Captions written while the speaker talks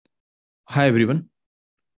Hi everyone,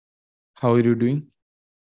 how are you doing?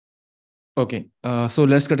 Okay, so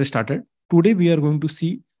let's get started. Today we are going to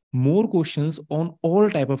see more questions on all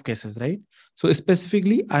type of cases, right? So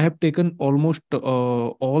specifically, I have taken almost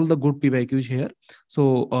all the good PYQs here.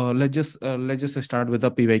 So let's just start with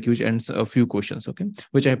the PYQs and a few questions, okay,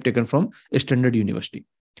 which I have taken from Standard University.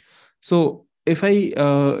 So if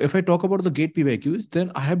I talk about the gate PYQs,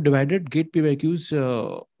 then I have divided gate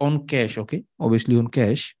PYQs on cache, okay, obviously on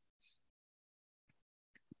cache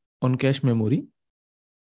memory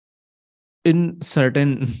in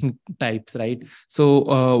certain types, right?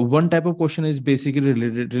 So one type of question is basically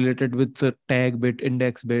related with the tag bit,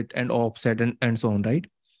 index bit, and offset, and so on, right?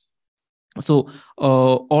 So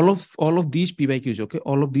all of these PYQs, okay,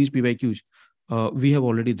 all of these PYQs we have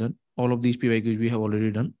already done. All of these PYQs we have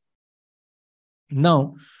already done.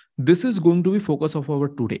 Now this is going to be focus of our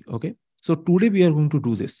today, okay? So today we are going to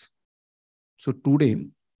do this. So today,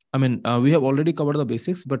 we have already covered the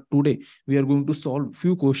basics, but today we are going to solve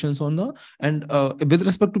few questions on the, and with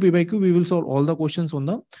respect to PYQ, we will solve all the questions on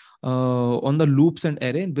the loops and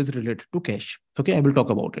array with related to cache. Okay, I will talk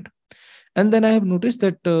about it. And then I have noticed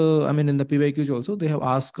that, in the PYQs also, they have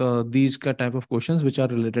asked these type of questions which are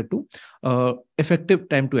related to effective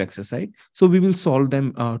time to access, right? So we will solve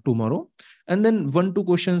them tomorrow. And then 1-2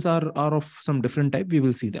 questions are of some different type. We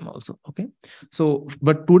will see them also. Okay. So,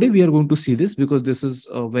 but today we are going to see this because this is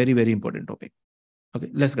a very, very important topic. Okay,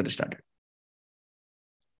 let's get started.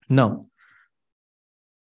 Now,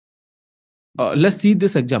 let's see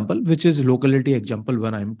this example, which is locality example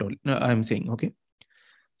when I'm saying, okay.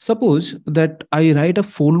 Suppose that I write a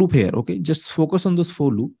for loop here, okay? Just focus on this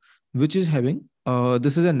for loop, which is having,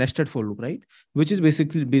 this is a nested for loop, right? Which is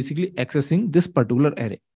basically accessing this particular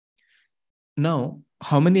array. Now,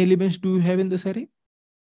 how many elements do you have in this array?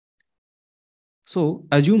 So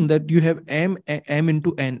assume that you have m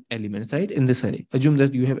into n elements, right? In this array. Assume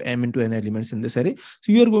that you have m into n elements in this array.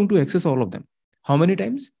 So you are going to access all of them. How many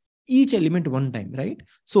times? Each element one time, right?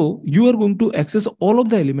 So you are going to access all of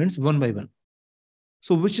the elements one by one.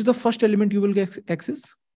 So which is the first element you will get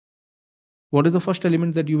access? What is the first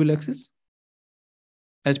element that you will access?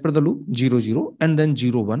 As per the loop, 0, 0, and then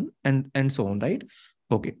 0, 1, and so on, right?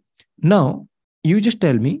 Okay. Now, you just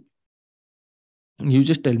tell me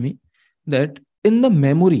that in the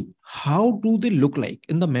memory, how do they look like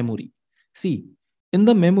in the memory? See, in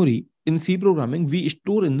the memory, in C programming, we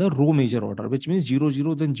store in the row major order, which means 0,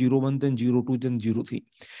 0, then 0, 1, then 0, 2, then 0, 3.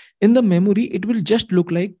 In the memory, it will just look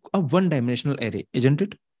like a one-dimensional array, isn't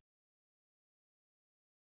it?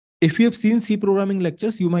 If you have seen C programming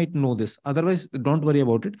lectures, you might know this. Otherwise, don't worry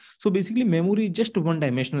about it. So basically, memory is just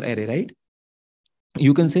one-dimensional array, right?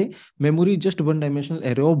 You can say memory is just one-dimensional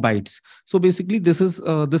array of bytes. So basically, this is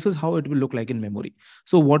how it will look like in memory.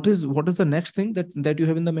 So what is the next thing that you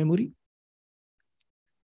have in the memory?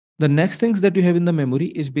 The next things that you have in the memory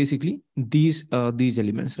is basically these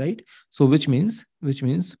elements, right? So which means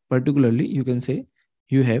particularly you can say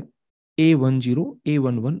you have A10,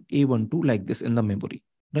 A11, A12 like this in the memory,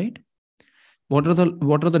 right? What are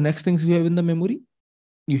the next things you have in the memory?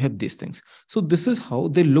 You have these things. So this is how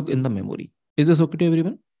they look in the memory. Is this okay to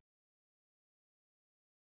everyone?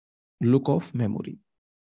 Look of memory.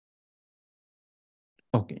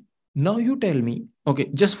 Okay. Now you tell me, okay,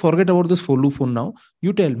 just forget about this for loop for now.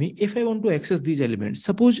 You tell me if I want to access these elements.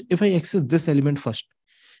 Suppose if I access this element first,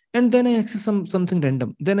 and then I access something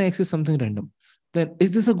random, then I access something random. Then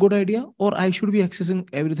is this a good idea, or I should be accessing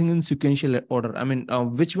everything in sequential order?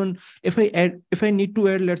 Which one? If I need to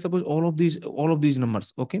add, let's suppose all of these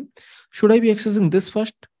numbers, okay, should I be accessing this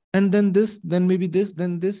first, and then this, then maybe this,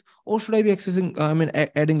 then this, or should I be accessing?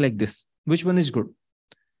 Adding like this. Which one is good?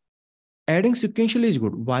 Adding sequentially is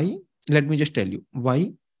good. Why? Let me just tell you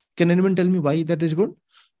why. Can anyone tell me why that is good?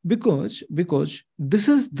 Because this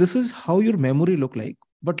is how your memory look like.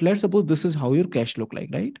 But let's suppose this is how your cache look like,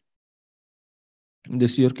 right?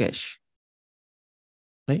 This is your cache,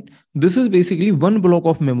 right? This is basically one block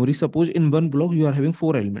of memory. Suppose in one block you are having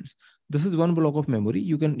 4 elements. This is one block of memory.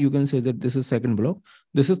 You can say that this is second block.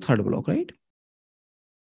 This is third block, right?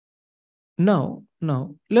 Now,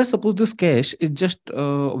 let's suppose this cache is just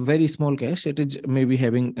a very small cache. It is maybe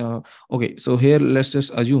having okay. So here let's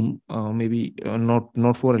just assume maybe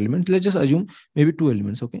not 4 elements. Let's just assume maybe 2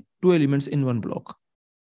 elements. Okay, 2 elements in one block.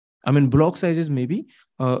 Block size is maybe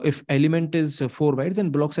if element is 4 byte, then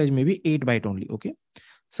block size may be 8 byte only. Okay,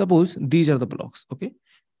 suppose these are the blocks. Okay,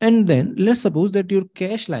 and then let's suppose that your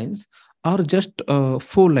cache lines are just 4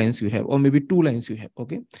 lines you have, or maybe 2 lines you have.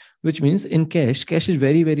 Okay, which means in cache is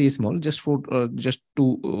very, very small. Just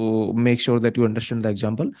to make sure that you understand the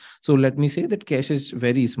example, so let me say that cache is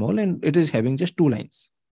very small and it is having just 2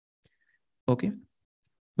 lines. Okay,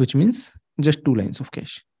 which means just 2 lines of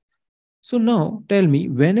cache. So now tell me,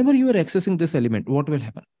 whenever you are accessing this element, what will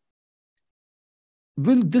happen?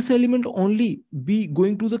 Will this element only be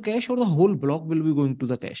going to the cache, or the whole block will be going to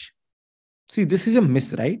the cache? See, this is a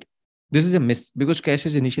miss, right? This is a miss because cache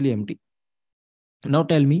is initially empty. Now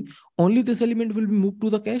tell me, only this element will be moved to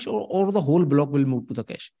the cache, or the whole block will move to the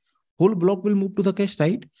cache? Whole block will move to the cache,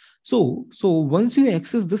 right? So once you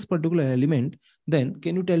access this particular element, then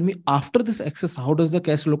can you tell me after this access, how does the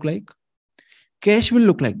cache look like? Cache will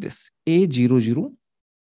look like this: A00,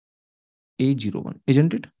 A01,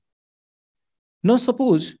 isn't it? Now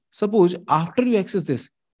suppose after you access this,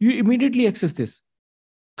 you immediately access this.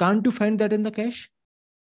 Can't you find that in the cache?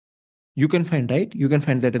 You can find, right? You can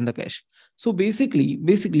find that in the cache. So basically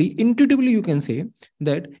intuitively you can say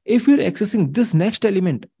that if you're accessing this next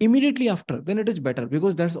element immediately after, then it is better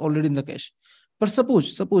because that's already in the cache. But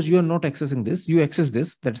suppose you are not accessing this, you access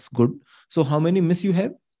this, that's good. So how many miss you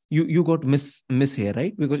have? You got miss here,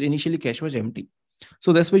 right? Because initially cache was empty,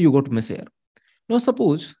 so that's why you got miss here. Now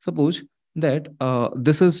suppose that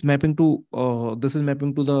this is mapping to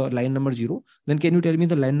the line number 0. Then can you tell me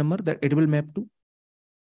the line number that it will map to?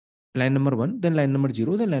 Line number 1, then line number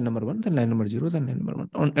 0, then line number 1, then line number 0, then line number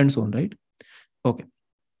 1, and so on, right? Okay.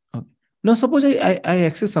 Okay. Now suppose I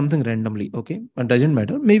access something randomly. Okay, it doesn't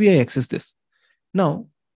matter. Maybe I access this. Now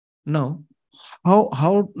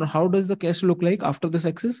how does the cache look like after this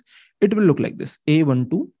access? It will look like this: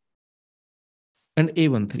 A12 and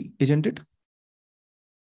A13, isn't it?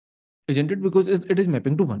 Isn't it? Because it is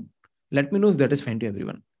mapping to 1. Let me know if that is fine to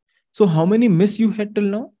everyone. So how many miss you had till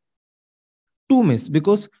now? 2 miss,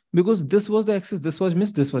 because this was the access, this was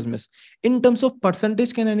miss, this was miss. In terms of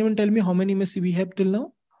percentage, can anyone tell me how many miss we have till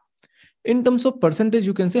now? In terms of percentage,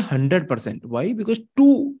 you can say 100%. Why? Because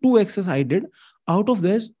two access I did. Out of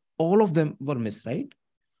this, all of them were miss, right?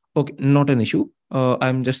 Okay, not an issue.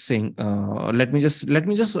 I'm just saying. Let me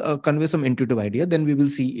just convey some intuitive idea. Then we will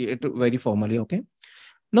see it very formally. Okay.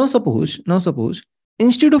 Now suppose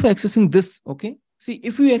instead of accessing this, okay. See,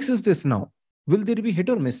 if we access this now, will there be hit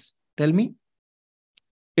or miss? Tell me.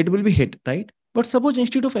 It will be hit, right? But suppose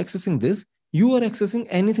instead of accessing this, you are accessing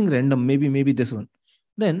anything random, maybe this one,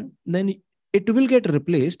 then it will get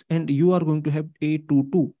replaced and you are going to have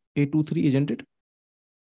A22, A23, isn't it?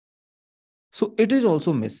 So it is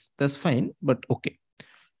also miss. That's fine, but okay.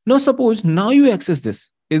 Now suppose now you access this.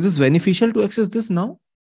 Is this beneficial to access this now?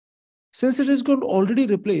 Since it is got already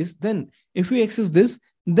replaced, then if we access this,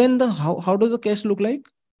 then how does the cache look like?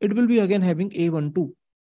 It will be again having A12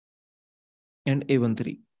 and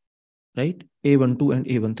A13, right? A12 and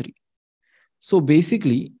A13. So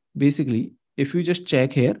basically, if you just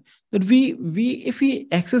check here that we if we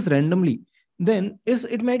access randomly, then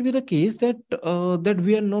it might be the case that that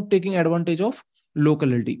we are not taking advantage of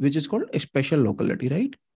locality, which is called a special locality,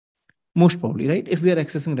 right? Most probably, right? If we are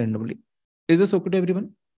accessing randomly, is this okay to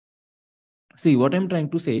everyone? See what I'm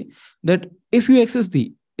trying to say, that if you access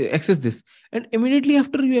this and immediately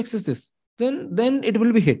after you access this, then it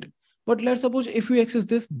will be hit. But let's suppose if you access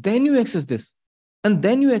this, then you access this, and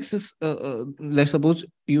then you access let's suppose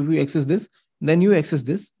you access this, then you access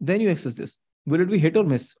this, then you access this, will it be hit or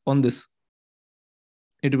miss on this?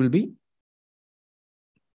 it will be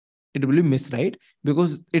it will be miss, right?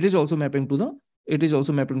 Because it is also mapping to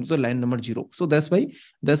the line number 0. So that's why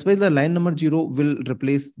the line number 0 will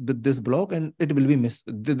replace with this block and it will be miss.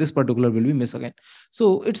 This particular will be miss again.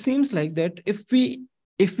 So it seems like that if we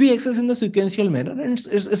access in the sequential manner, and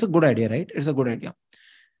it's a good idea, right? It's a good idea.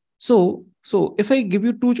 So if I give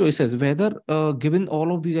you two choices, whether given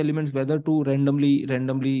all of these elements, whether to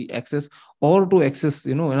randomly access or to access,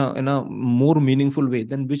 in a more meaningful way,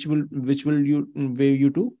 then which will you way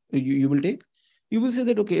you to you will take? You will say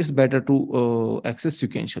that okay, it's better to access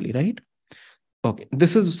sequentially, right? Okay,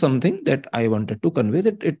 this is something that I wanted to convey,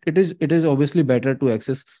 that it is obviously better to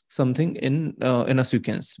access something in a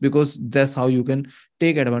sequence, because that's how you can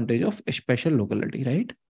take advantage of a special locality,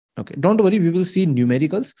 right? Okay, don't worry, we will see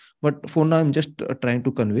numericals, but for now I'm just trying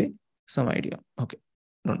to convey some idea. Okay,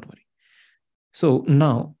 don't worry. So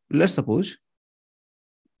now let's suppose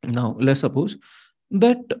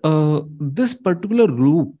that this particular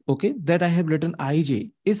loop, okay, that I have written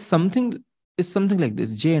ij is something like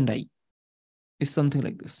this. J and I is something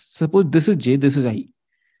like this. Suppose this is j, this is I.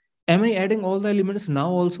 Am I adding all the elements now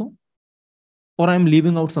also, or I'm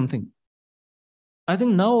leaving out something? I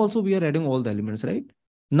think now also we are adding all the elements, right?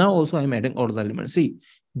 Now also I'm adding all the elements. See,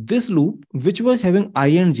 this loop which was having I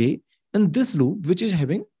and j, and this loop which is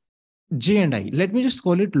having j and I. Let me just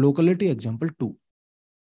call it locality example 2.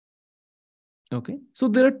 Okay, so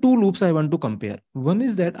there are two loops I want to compare. One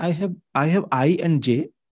is that I have I and j,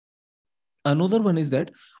 Another one is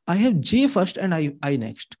that I have J first and I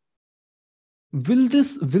next. Will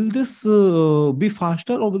this be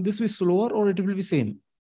faster, or will this be slower, or it will be same?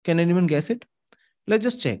 Can anyone guess it? Let's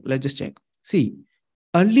just check. Let's just check. See,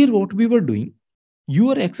 earlier what we were doing, you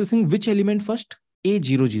are accessing which element first?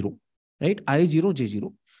 A00, right? I0,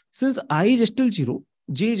 J0. Since I is still 0,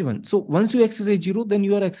 J is 1. So once you access A0, then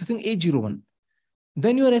you are accessing A01.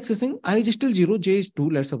 Then you are accessing I is still 0, J is 2,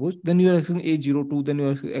 let's suppose. Then you are accessing A02, then you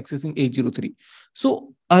are accessing A03.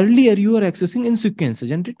 So earlier you are accessing in sequence,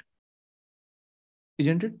 isn't it?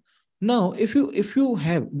 Isn't it? Now, if you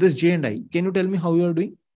have this J and I, can you tell me how you are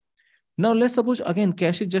doing? Now, let's suppose again,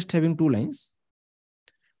 cache is just having 2 lines.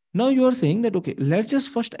 Now you are saying that, okay, let's just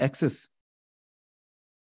first access.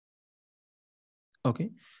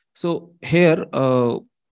 Okay. So here,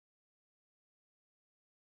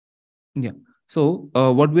 yeah. So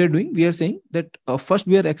what we are doing, we are saying that first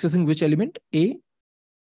we are accessing which element? A.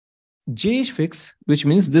 J is fixed, which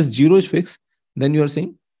means this 0 is fixed. Then you are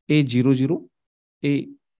saying A00, A10,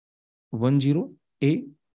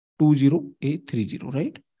 A20, A30,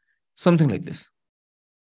 right? Something like this.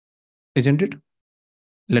 Isn't it?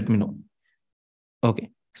 Let me know. Okay.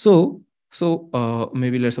 So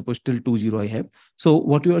maybe let's suppose till 20 I have. So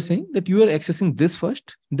what you are saying, that you are accessing this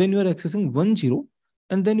first, then you are accessing 10,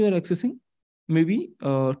 and then you are accessing maybe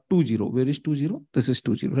 20. Where is 20? This is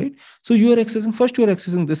 20, right? So you are accessing first, you are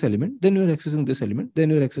accessing this element, then you are accessing this element, then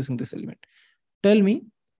you are accessing this element. Tell me,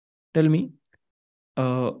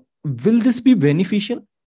 uh, will this be beneficial?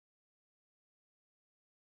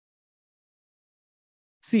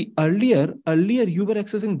 See, earlier you were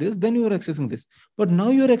accessing this, then you were accessing this, but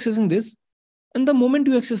now you are accessing this, and the moment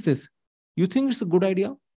you access this, you think it's a good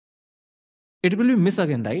idea? It will be miss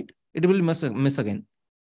again, right? It will miss again.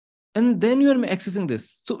 And then you are accessing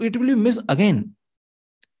this. So it will be miss again.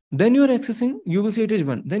 Then you are accessing, you will say it is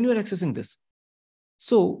 1. Then you are accessing this.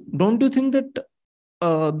 So don't you think that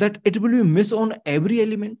that it will be miss on every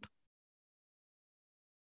element?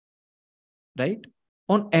 Right?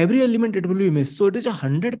 On every element, it will be miss. So it is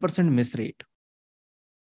 100% miss rate.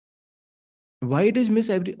 Why it is miss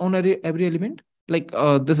on every element? Like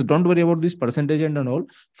this, don't worry about this percentage and all.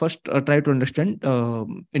 First, try to understand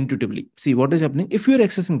intuitively. See what is happening. If you are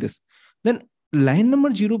accessing this, then line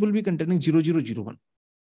number 0 will be containing 0001.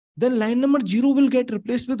 Then line number 0 will get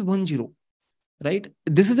replaced with 10, right?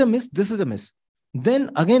 This is a miss, this is a miss. Then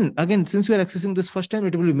again, since you are accessing this first time,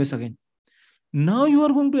 it will be miss again. Now you are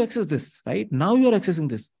going to access this, right? Now you are accessing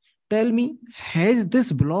this. Tell me, has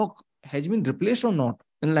this block has been replaced or not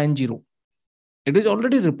in line 0? It is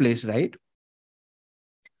already replaced, right?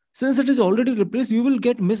 Since it is already replaced, you will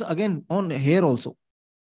get miss again on here also.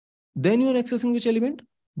 Then you are accessing which element?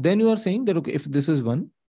 Then you are saying that, okay, if this is 1,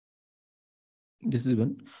 this is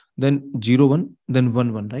 1, then 0, 1, then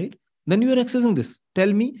 1, 1, right? Then you are accessing this.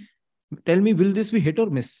 Tell me, will this be hit or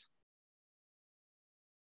miss?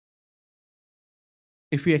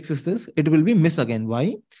 If you access this, it will be miss again.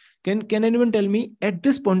 Why? Can anyone tell me at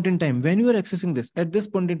this point in time, when you are accessing this, at this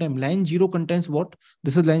point in time, line 0 contains what?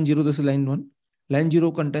 This is line 0, this is line 1. Line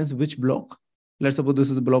 0 contains which block? Let's suppose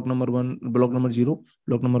this is block number 1, block number 0,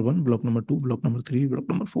 block number 1, block number 2, block number 3, block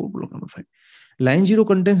number 4, block number 5. Line 0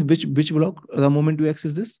 contains which block the moment you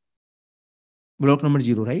access this? Block number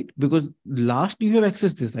 0, right? Because last you have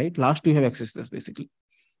accessed this, right? Last you have accessed this basically.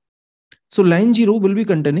 So line 0 will be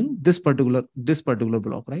containing this particular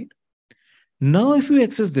block, right? Now if you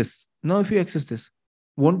access this,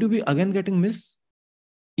 won't you be again getting miss?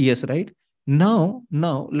 Yes, right? Now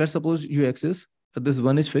let's suppose you access this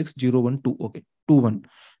 1 is fixed, 0, 1, 2. Okay, 2, 1.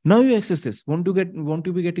 Now you access this. Won't you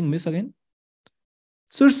be getting miss again?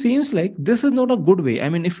 So it seems like this is not a good way. I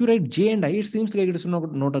mean, if you write J and I, it seems like it is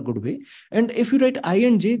not a good way. And if you write I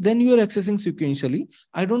and J, then you are accessing sequentially.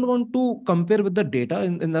 I don't want to compare with the data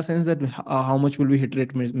in the sense that how much will be hit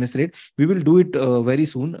rate, miss rate. We will do it very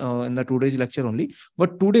soon in the today's lecture only.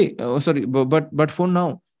 But today, but for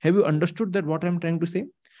now, have you understood that what I'm trying to say?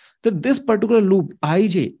 That this particular loop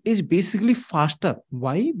ij is basically faster.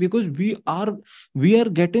 Why? Because we are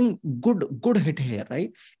getting good hit here,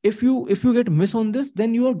 right? If you get miss on this,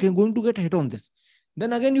 then you are going to get hit on this.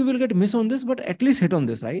 Then again you will get miss on this, but at least hit on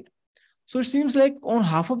this, right? So it seems like on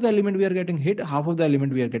half of the element we are getting hit, half of the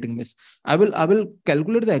element we are getting miss. I will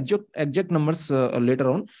calculate the exact numbers later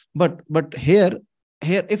on. But here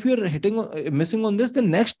if you are hitting missing on this,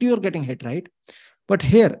 then next you are getting hit, right? But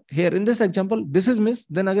here in this example, this is miss,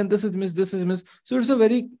 then again this is miss, this is miss. So it's a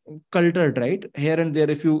very cultured, right? Here and there,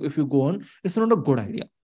 if you go on, it's not a good idea.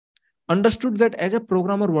 Understood that as a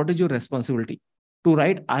programmer, what is your responsibility? to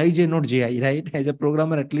write ij not ji, right? As a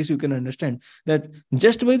programmer, at least you can understand that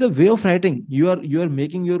just by the way of writing, you are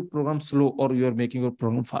making your program slow or you are making your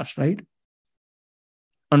program fast, right?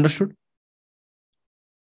 Understood?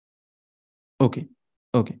 Okay.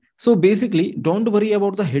 Okay. So basically, don't worry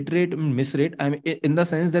about the hit rate and miss rate. I mean, in the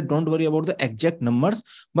sense that don't worry about the exact numbers,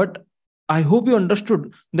 but I hope you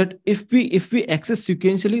understood that if we access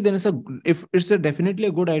sequentially, then it's a definitely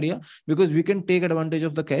a good idea because we can take advantage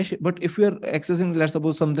of the cache. But if we are accessing, let's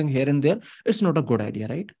suppose something here and there, it's not a good idea,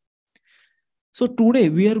 right? So today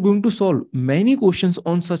we are going to solve many questions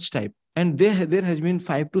on such type. And there has been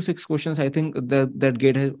 5 to 6 questions, I think, that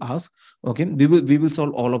Gate has asked. Okay, we will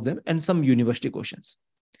solve all of them and some university questions.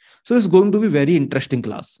 So it's going to be very interesting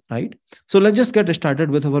class, right? So let's just get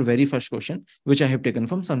started with our very first question, which I have taken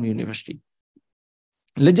from some university.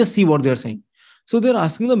 Let's just see what they are saying. So they're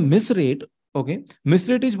asking the miss rate. Okay, miss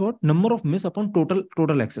rate is what? Number of miss upon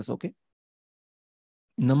total access. Okay,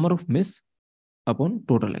 number of miss upon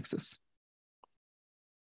total access.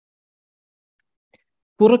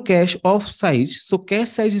 For a cache of size, so cache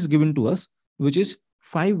size is given to us, which is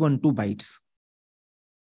 512 bytes,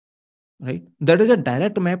 right? That is a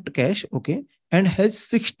direct mapped cache, okay, and has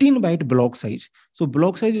 16 byte block size. So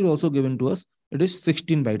block size is also given to us. It is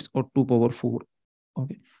 16 bytes or 2 power 4,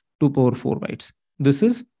 okay, 2 power 4 bytes. This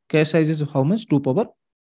is cache size is how much? 2 power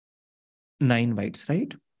 9 bytes,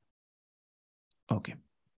 right? Okay.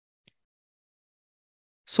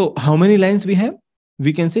 So how many lines we have?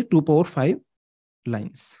 We can say 2 power 5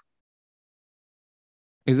 lines.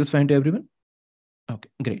 Is this fine to everyone? Okay,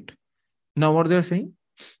 great. Now what they are saying?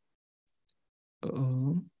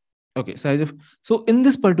 Uh, okay, so in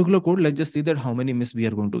this particular code, let's just see that how many miss we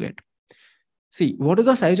are going to get. See, what is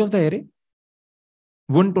the size of the array?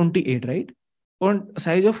 128, right? On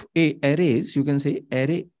size of arrays, you can say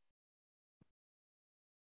array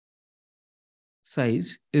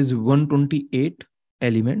size is 128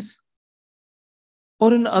 elements.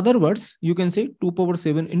 Or in other words, you can say 2 power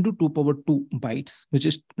 7 into 2 power 2 bytes, which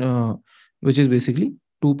is basically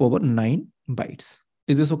 2 power 9 bytes.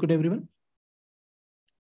 Is this okay to everyone?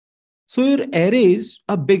 So your array is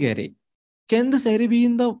a big array. Can this array be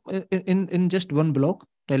in just one block?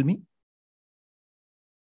 Tell me.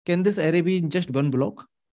 Can this array be in just one block?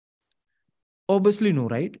 Obviously no,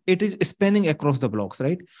 right? It is spanning across the blocks,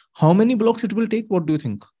 right? How many blocks it will take? What do you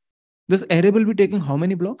think? This array will be taking how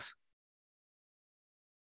many blocks?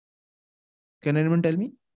 Can anyone tell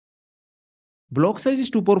me? Block size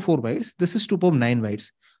is 2 power 4 bytes. This is 2 power 9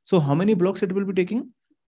 bytes. So how many blocks it will be taking?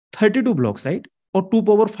 32 blocks, right? Or 2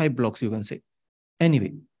 power 5 blocks, you can say.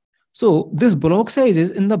 Anyway, so this block size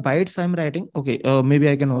is in the bytes I'm writing. Okay, maybe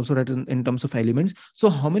I can also write in terms of elements.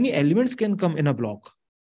 So how many elements can come in a block?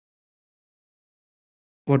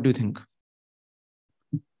 What do you think?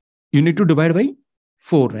 You need to divide by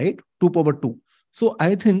 4, right? 2 power 2. So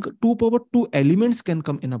I think 2 power 2 elements can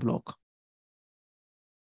come in a block.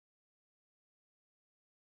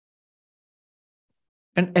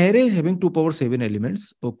 An array is having 2 power 7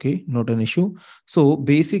 elements. Okay, not an issue. So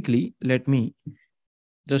basically, let me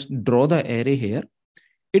just draw the array here.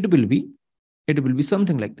 It will be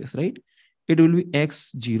something like this, right? It will be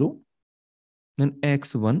x0, then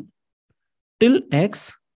x1 till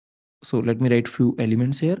x. So let me write few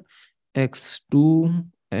elements here. X2,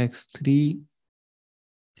 x3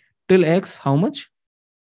 till x how much?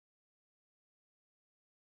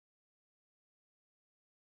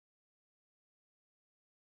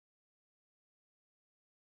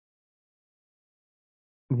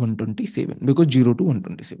 127, because 0 to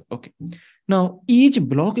 127. Okay. Now each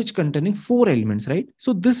block is containing 4 elements, right?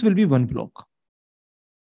 So this will be one block.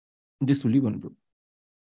 This will be one block.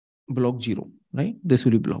 Block 0, right? This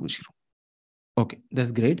will be block 0. Okay,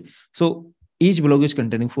 that's great. So each block is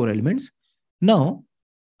containing 4 elements. Now,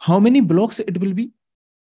 how many blocks it will be?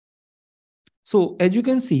 So as you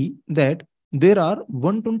can see that there are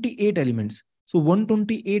 128 elements. So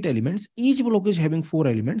 128 elements, each block is having 4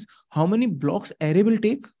 elements. How many blocks array will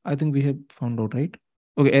take? I think we have found out, right?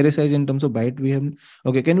 Okay, array size in terms of byte we have.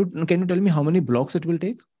 Okay, can you tell me how many blocks it will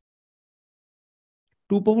take?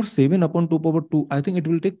 2 power 7 upon 2 power 2. I think it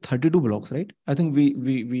will take 32 blocks, right? I think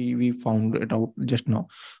we found it out just now.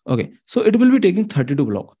 Okay, so it will be taking 32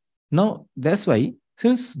 blocks. Now that's why,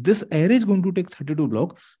 since this array is going to take 32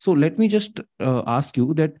 blocks, so let me just ask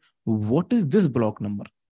you that what is this block number?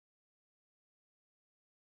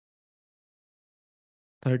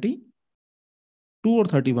 32 or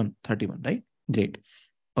 31? 31, right? Great.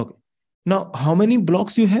 Okay. Now how many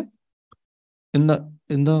blocks you have in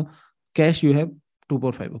the cache? You have 2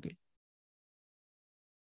 power 5. Okay.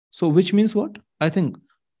 So which means what? I think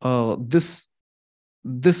this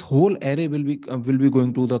this whole array will be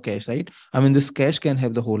going to the cache, right? I mean, this cache can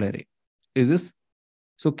have the whole array. Is this?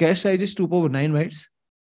 So cache size is 2 power 9 bytes,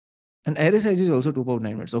 and array size is also 2 power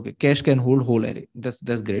 9 bytes. Okay, cache can hold whole array.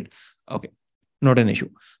 That's great. Okay, not an issue.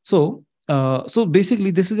 So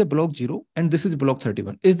basically this is a block 0 and this is block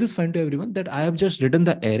 31. Is this fine to everyone that I have just written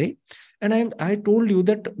the array and I told you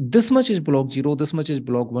that this much is block 0, this much is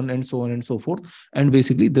block 1, and so on and so forth, and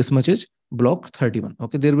basically this much is block 31.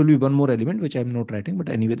 Okay, there will be one more element which I'm not writing, but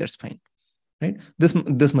anyway that's fine, right? This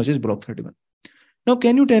much is block 31. Now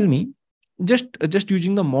can you tell me, just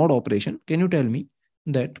using the mod operation, can you tell me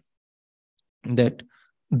that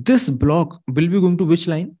this block will be going to which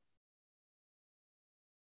line?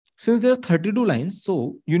 Since there are 32 lines,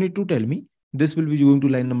 so you need to tell me this will be going to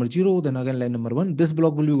line number 0, then again line number 1. This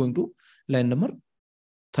block will be going to line number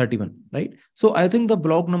 31, right? So I think the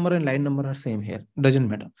block number and line number are same here. Doesn't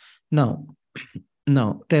matter. Now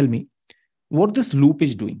tell me what this loop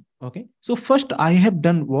is doing. Okay, so first I have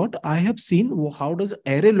done what? I have seen how does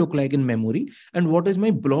array look like in memory and what is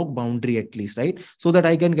my block boundary at least, right? So that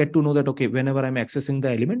I can get to know that, okay, whenever I'm accessing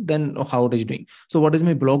the element, then how it is doing. So what is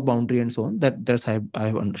my block boundary and so on, that's I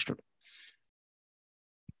have understood.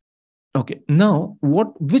 Okay, now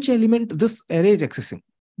which element this array is accessing?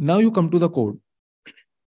 Now you come to the code.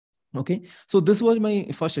 Okay, so this was my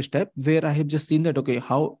first step where I have just seen that, okay,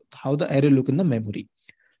 how the array look in the memory.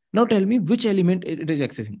 Now tell me which element it is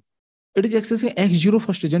accessing. It is accessing x0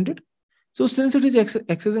 first, isn't it? So since it is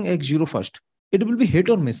accessing x0 first, it will be hit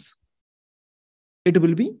or miss. It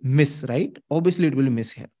will be miss, right? Obviously it will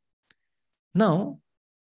miss here. Now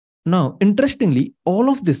interestingly, all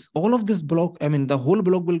of this block, I mean the whole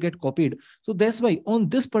block will get copied. So that's why on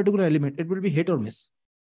this particular element, it will be hit or miss.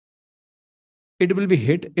 It will be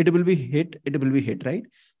hit, it will be hit, it will be hit, right?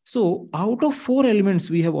 So out of 4 elements,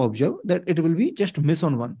 we have observed that it will be just miss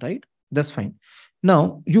on one, right? That's fine.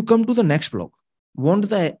 Now you come to the next block. Want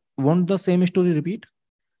the same story repeat?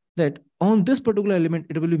 That on this particular element,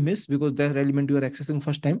 it will be miss because that element you are accessing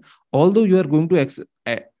first time. Although you are going to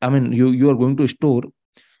you are going to store.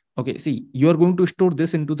 Okay, see, you are going to store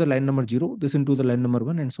this into the line number 0, this into the line number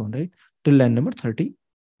 1, and so on, right? Till line number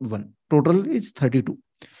 31. Total is 32.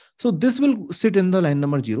 So this will sit in the line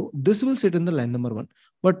number 0. This will sit in the line number 1.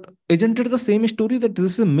 But isn't it the same story that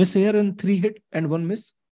this is a miss here and 3 hit and 1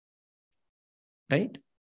 miss? Right?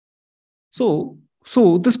 So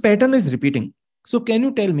this pattern is repeating. So can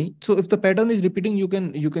you tell me? So if the pattern is repeating, you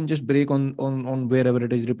can just break on wherever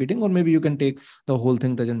it is repeating, or maybe you can take the whole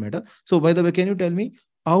thing. Doesn't matter. So by the way, can you tell me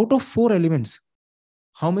out of 4 elements,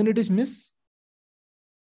 how many it is miss?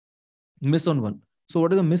 Miss on 1. So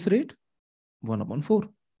what is the miss rate? 1/4.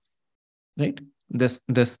 Right? That's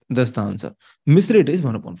the answer. Miss rate is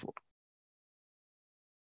 1/4.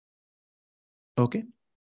 Okay.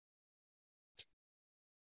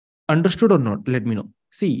 Understood or not? Let me know.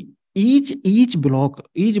 See, each block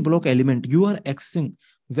element you are accessing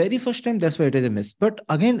very first time, that's why it is a miss. But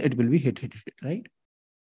again, it will be hit, right?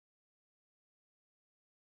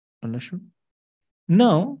 Understood?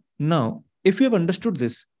 Now, if you have understood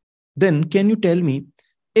this, then can you tell me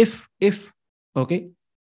if okay,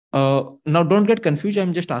 now don't get confused.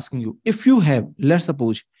 I'm just asking you, if you have, let's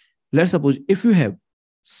suppose if you have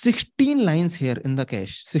 16 lines here in the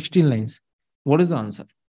cache, 16 lines, what is the answer?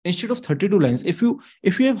 Instead of 32 lines, if you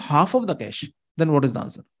have half of the cache, then what is the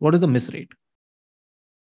answer? What is the miss rate?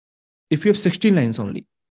 If you have 16 lines only.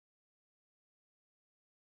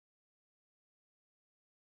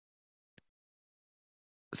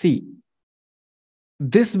 See,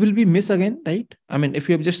 this will be miss again, right? I mean, if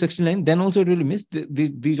you have just 16 lines, then also it will be miss.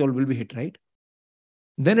 These all will be hit, right?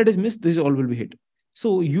 Then it is missed, these all will be hit.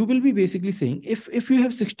 So you will be basically saying, if you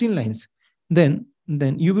have 16 lines, then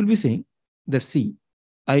you will be saying that, see,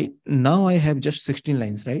 I have just 16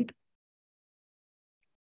 lines, right?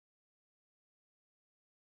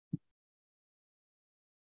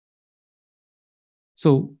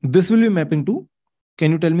 So this will be mapping to,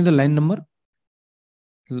 can you tell me the line number?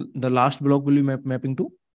 The last block will be mapping to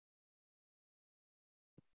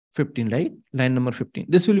 15, right? Line number 15.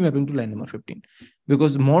 This will be mapping to line number 15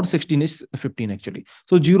 because mod 16 is 15 actually.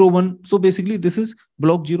 So 0, 1. So basically this is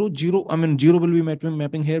block 0, 0. I mean 0 will be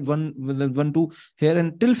mapping here, 1 to here,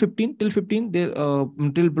 and till 15 there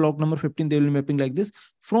till block number 15 they will be mapping like this.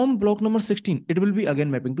 From block number 16 it will be again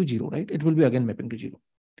mapping to 0, right? It will be again mapping to 0.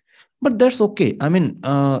 But that's okay. I mean,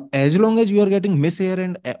 as long as you are getting miss here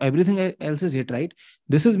and everything else is hit, right?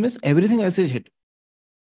 This is miss, everything else is hit.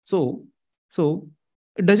 So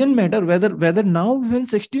it doesn't matter whether now when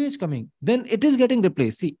 16 is coming, then it is getting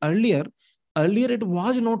replaced. See, earlier it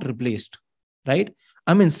was not replaced, right?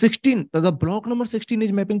 I mean, 16, the block number 16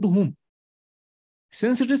 is mapping to whom?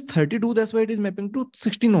 Since it is 32, that's why it is mapping to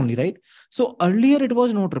 16 only, right? So earlier it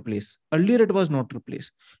was not replaced. Earlier it was not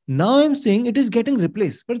replaced. Now I'm saying it is getting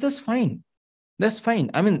replaced, but that's fine. That's fine.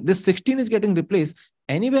 I mean, this 16 is getting replaced.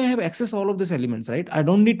 Anyway, I have access all of these elements, right? I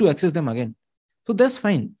don't need to access them again. So that's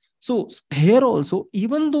fine. So here also,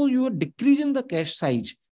 even though you are decreasing the cache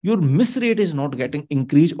size, your miss rate is not getting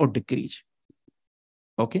increased or decreased.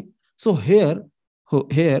 Okay. So here,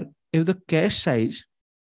 if the cache size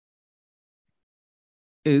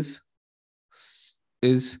is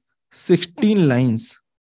is 16 lines,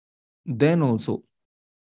 then also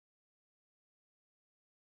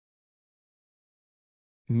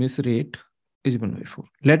miss rate is 1/4.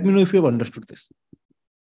 Let me know if you have understood this.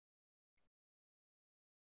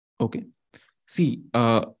 Okay. See,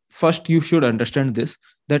 first you should understand this,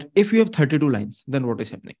 that if you have 32 lines, then what is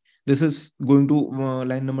happening? This is going to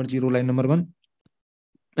line number 0, line number 1,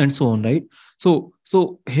 and so on, right? So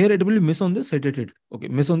here it will be miss on this, hit it, hit. Okay,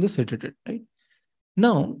 miss on this, hit it, right?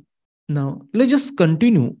 Now let's just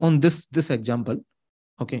continue on this example.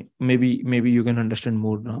 Okay, maybe you can understand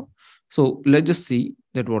more now. So let's just see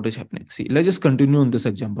that what is happening. See, let's just continue on this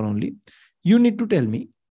example only. You need to tell me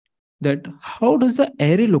that how does the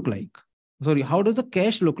array look like? Sorry, how does the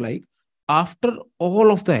cache look like after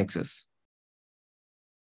all of the access?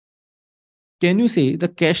 Can you say the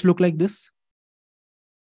cache look like this?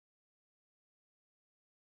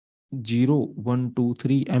 0, 1, 2,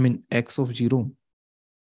 3. I mean, x of 0,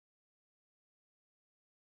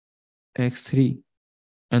 x3,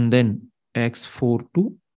 and then x4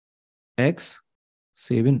 to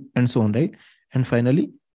x7, and so on, right? And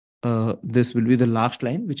finally, this will be the last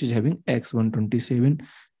line, which is having x127.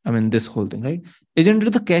 I mean, this whole thing, right? Isn't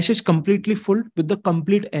it the cache is completely full with the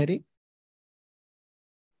complete array?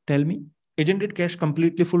 Tell me, isn't it cache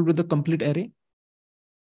completely full with the complete array?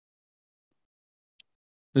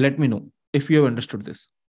 Let me know if you have understood this.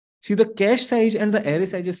 See, the cache size and the array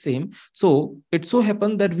size is same. So it so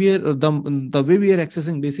happens that we are the way we are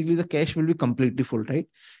accessing, basically the cache will be completely full, right?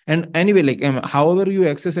 And anyway, like however you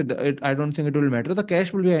access it, I don't think it will matter. The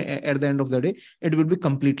cache will be at the end of the day, it will be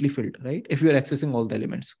completely filled, right? If you are accessing all the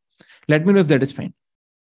elements. Let me know if that is fine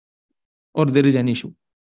or there is any issue.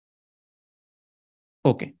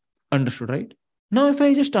 Okay, understood, right? Now, if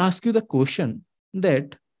I just ask you the question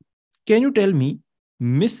that, can you tell me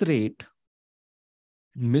miss rate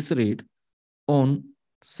on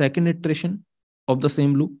second iteration of the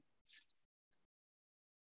same loop?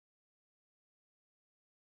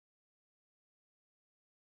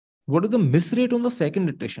 What is the miss rate on the second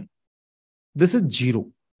iteration? This is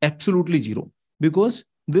 0, absolutely 0, because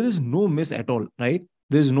there is no miss at all, right?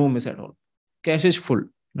 There is no miss at all. Cache is full,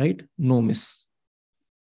 right? No miss.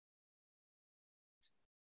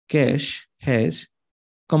 Cache has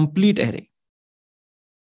complete array.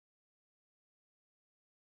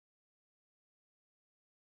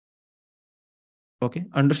 Okay,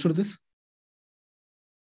 understood this?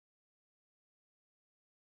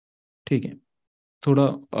 ठीक है.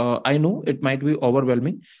 थोड़ा I know it might be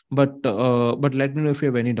overwhelming, but let me know if you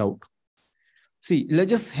have any doubt. See,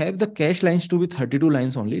 let's just have the cache lines to be 32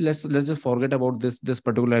 lines only. Let's just forget about this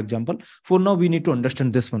particular example. For now, we need to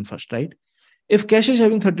understand this one first, right? If cache is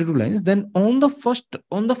having 32 lines, then on the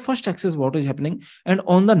first axis what is happening, and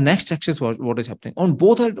on the next axis what is happening, on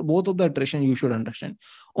both of the iteration you should understand.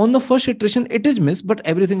 On the first iteration it is missed, but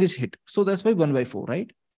everything is hit, so that's why 1/4, right?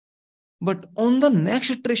 But on the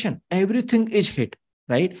next iteration everything is hit,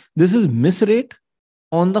 right? This is miss rate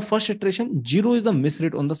on the first iteration, 0 is the miss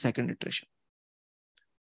rate on the second iteration.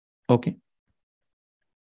 Okay,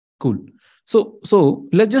 cool. So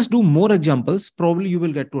let's just do more examples, probably you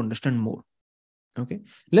will get to understand more. Okay,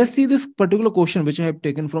 let's see this particular question which I have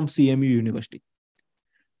taken from CMU University.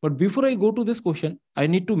 But before I go to this question, I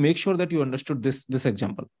need to make sure that you understood this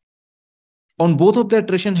example. On both of the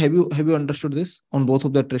iteration, have you understood this on both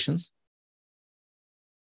of the iterations?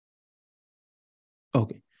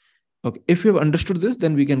 Okay. Okay. If you have understood this,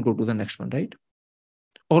 then we can go to the next one, right?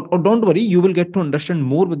 Or don't worry, you will get to understand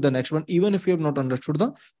more with the next one, even if you have not understood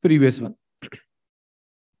the previous one.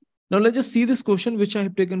 Now let's just see this question, which I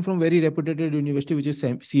have taken from very reputed university, which is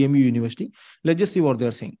CMU University. Let's just see what they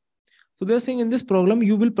are saying. So they're saying in this program,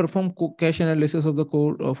 you will perform cache analysis of the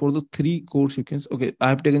code for the 3 code sequence. Okay, I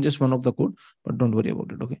have taken just one of the code, but don't worry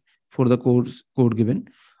about it. Okay, for the code given,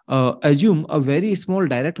 assume a very small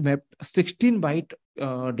direct map 16 byte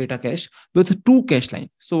data cache with 2 cache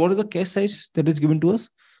lines. So what is the cache size that is given to us?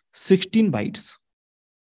 16 bytes,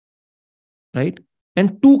 right?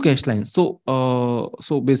 And 2 cache lines. So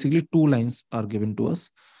basically 2 lines are given to us.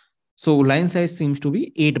 So line size seems to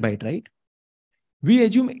be 8 byte, right? We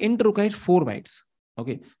assume int requires 4 bytes.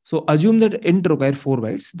 Okay, so assume that int require 4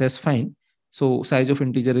 bytes. That's fine. So size of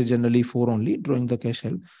integer is generally 4 only. Drawing the cache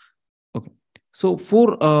help. Okay, so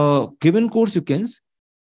for given core sequence,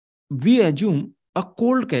 we assume a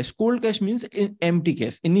cold cache. Cold cache means empty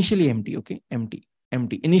cache, initially empty. Okay, empty,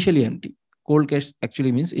 initially empty. Cold cache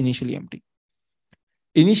actually means initially empty.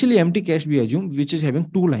 Initially empty cache we assume, which is having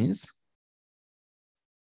 2 lines.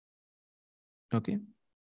 Okay.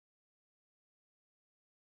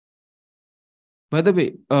 By the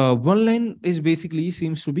way, one line is basically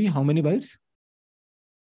seems to be how many bytes?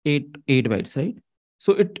 8 bytes, right?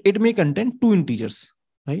 So it may contain 2 integers,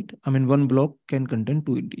 right? I mean, one block can contain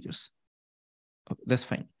 2 integers. Okay, that's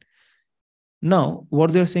fine. Now,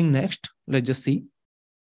 what they're saying next, let's just see.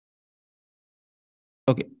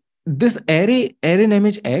 Okay, this array name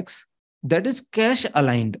is X, that is cache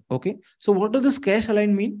aligned. Okay, so what does this cache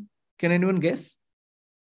aligned mean? Can anyone guess?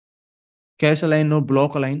 Cache align or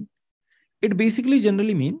block align? It basically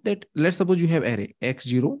generally mean that let's suppose you have array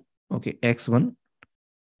x0, okay, x1,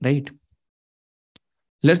 right?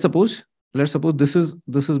 Let's suppose this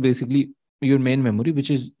is basically your main memory, which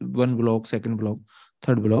is one block, second block,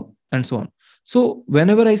 third block, and so on. So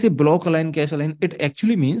whenever I say block align, cache align, it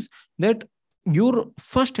actually means that your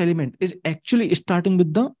first element is actually starting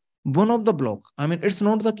with the one of the block. I mean, it's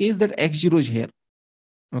not the case that x0 is here.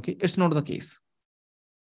 Okay, it's not the case.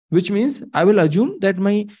 Which means I will assume that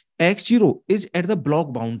my x0 is at the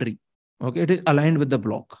block boundary. Okay, it is aligned with the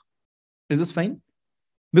block. Is this fine?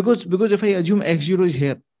 Because if I assume x0 is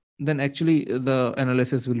here, then actually the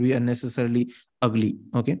analysis will be unnecessarily ugly.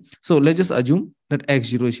 Okay, so let's just assume that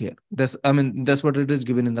x0 is here. That's what it is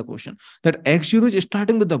given in the question, that x0 is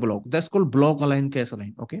starting with the block. That's called block align, cache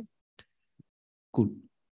align. Okay, cool.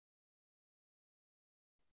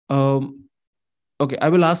 Okay, I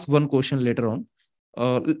will ask one question later on.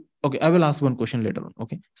 Okay, I will ask one question later on.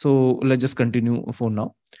 Okay, so let's just continue for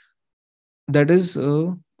now. That is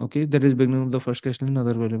okay, that is beginning of the first question,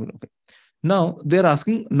 another variable. Okay, now they're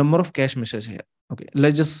asking number of cache misses here. Okay,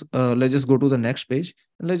 let's just go to the next page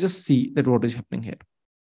and let's just see that what is happening here.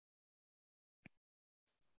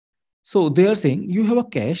 So they are saying you have a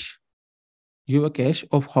cache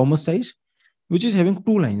of how much size, which is having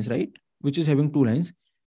 2 lines, right? Which is having 2 lines.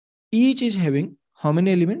 Each is having how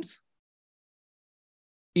many elements?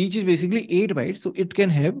 Each is basically 8 bytes, so it can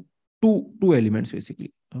have two elements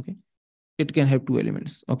basically. Okay, it can have 2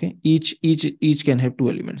 elements. Okay, each can have 2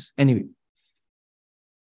 elements. Anyway,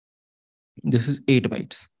 this is 8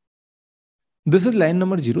 bytes. This is line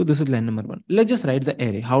number 0. This is line number 1. Let's just write the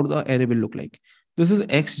array, how the array will look like. This is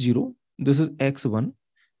x0. This is x1.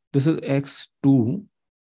 This is x2.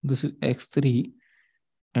 This is x3,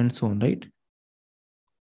 and so on, right?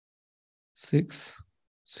 6,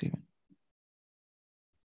 7.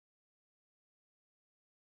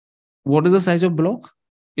 What is the size of block?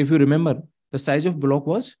 If you remember, the size of block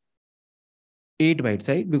was 8 bytes,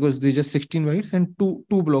 right? Because there's just 16 bytes and two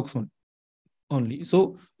blocks only.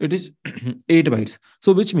 So it is 8 bytes.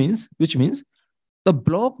 So which means the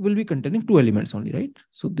block will be containing 2 elements only, right?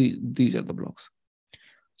 So these are the blocks.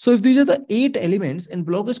 So if these are the 8 elements and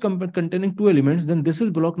block is containing 2 elements, then this is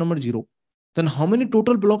block number 0. Then how many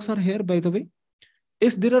total blocks are here, by the way?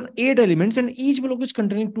 If there are 8 elements and each block is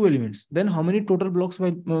containing 2 elements, then how many total blocks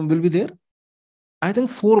will be there? I think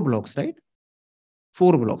 4 blocks, right?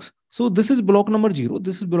 4 blocks. So this is block number 0.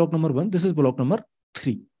 This is block number 1. This is block number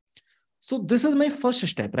 3. So this is my first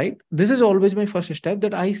step, right? This is always my first step,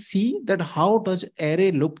 that I see that how does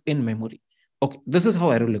array look in memory. Okay, this is how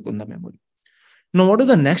array look in the memory. Now, what is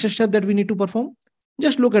the next step that we need to perform?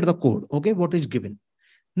 Just look at the code, okay, what is given.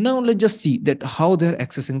 Now, let's just see that how they're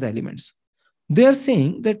accessing the elements. They are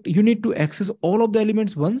saying that you need to access all of the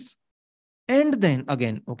elements once and then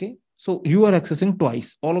again, okay? So you are accessing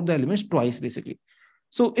twice, all of the elements twice, basically.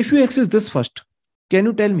 So if you access this first, can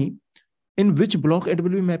you tell me in which block it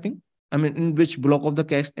will be mapping? I mean, in which block of the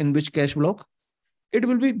cache, in which cache block? It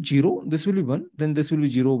will be 0, this will be 1, then this will be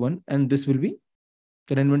 0, 1, and this will be,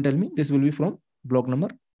 can anyone tell me? This will be from block number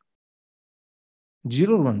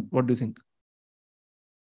 0 or 1. What do you think?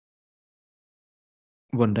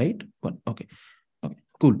 1, right? 1. Okay. Okay.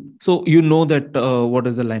 Cool. So you know that what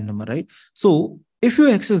is the line number, right? So if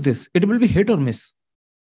you access this, it will be hit or miss.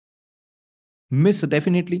 Miss,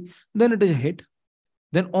 definitely. Then it is a hit.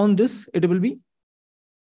 Then on this, it will be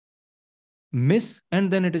miss,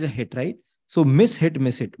 and then it is a hit, right? So miss, hit,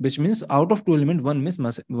 which means out of 2 elements, 1 miss,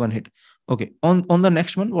 1 hit. Okay. On the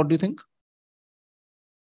next one, what do you think?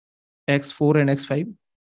 X4 and X5.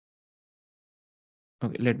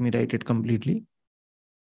 Okay, let me write it completely.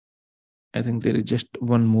 I think there is just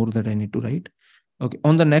one more that I need to write. Okay,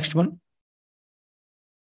 on the next one,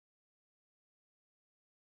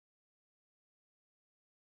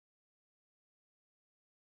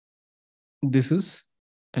 This is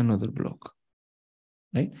another block,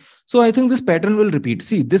 right? So I think this pattern will repeat.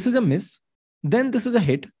 See, this is a miss, then this is a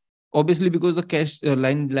hit, obviously because the cache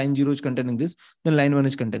line 0 is containing this, then line 1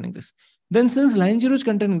 is containing this. Then since line 0 is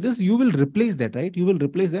containing this, you will replace that, right? You will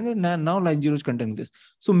replace that, and now line 0 is containing this.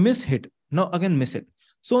 So miss, hit, now again miss, hit.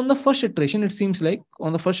 So on the first iteration, it seems like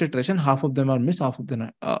on the first iteration, half of them are missed, half of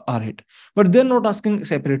them are hit. But they're not asking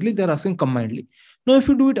separately, they're asking combinedly. Now if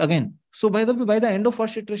you do it again, so by the end of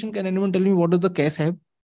first iteration, can anyone tell me what does the cache have?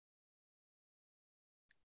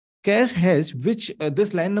 Cache has which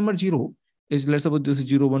this line number 0 is, let's suppose this is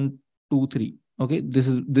 0, 1, 2, 3. Okay,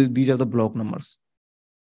 these are the block numbers.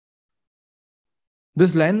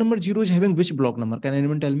 This line number 0 is having which block number? Can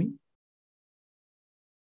anyone tell me?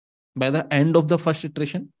 By the end of the first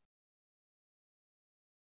iteration?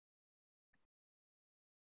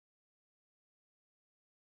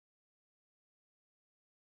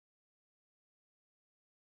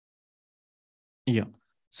 Yeah.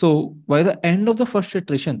 So by the end of the first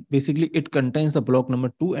iteration, basically it contains the block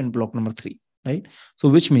number 2 and block number 3, right? So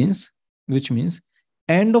which means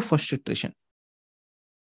end of first iteration,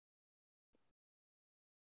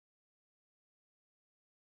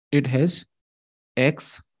 it has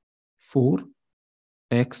x4,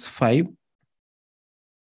 x5,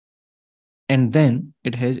 and then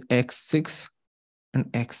it has x6 and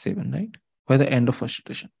x7, right? By the end of first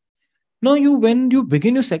iteration. Now when you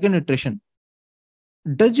begin your second iteration,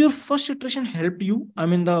 does your first iteration help you? I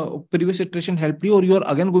mean, the previous iteration helped you, or you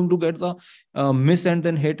are again going to get the miss and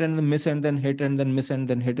then hit and the miss and then hit and then miss and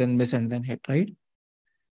then hit and miss and then hit, right?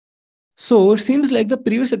 So it seems like the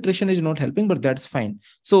previous iteration is not helping, but that's fine.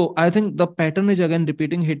 So I think the pattern is again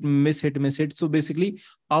repeating, hit, miss, hit, miss, hit. So basically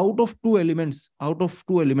out of two elements,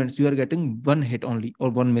 you are getting one hit only or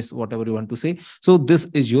one miss, whatever you want to say. So this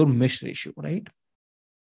is your miss ratio, right?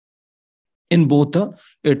 In both the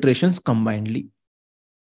iterations combinedly.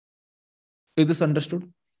 Is this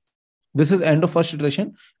understood? This is end of first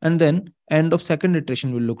iteration, and then end of second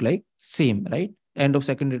iteration will look like same, right? End of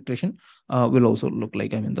second iteration will also look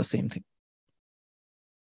like, I mean, the same thing.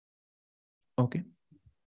 Okay.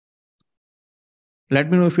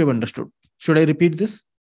 Let me know if you have understood. Should I repeat this?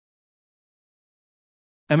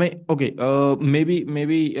 Am I okay?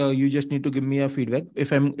 Maybe you just need to give me a feedback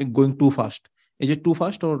if I'm going too fast. Is it too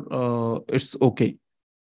fast or it's okay?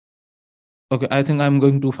 Okay, I think I'm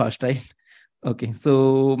going too fast, right? Okay,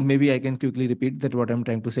 so maybe I can quickly repeat that what I'm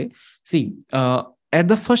trying to say. See, at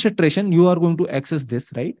the first iteration, you are going to access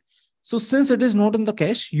this, right? So since it is not in the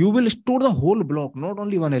cache, you will store the whole block, not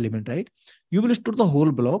only one element, right? You will store the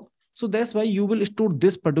whole block. So that's why you will store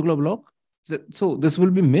this particular block. So this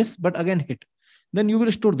will be miss, but again hit. Then you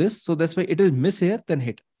will store this. So that's why it is miss here, then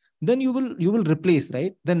hit. Then you will replace,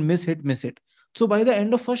 right? Then miss, hit, miss, hit. So by the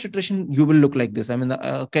end of first iteration, you will look like this. I mean,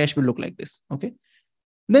 the cache will look like this. Okay.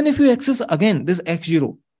 Then if you access again this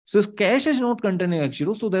x0, so this cache is not containing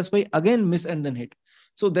x0, so that's why again miss and then hit.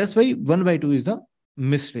 So that's why 1/2 is the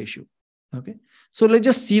miss ratio. Okay. So let's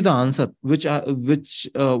just see the answer, what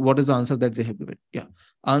is the answer that they have given? Yeah.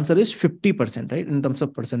 Answer is 50%, right? In terms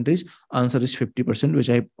of percentage, answer is 50%, which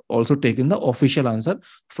I also taken the official answer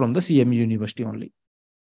from the CMU University only.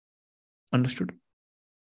 Understood?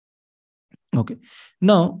 Okay.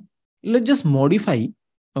 Now let's just modify.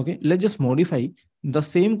 Okay. Let's just modify the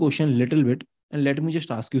same question little bit, and let me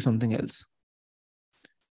just ask you something else.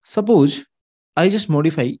 Suppose I just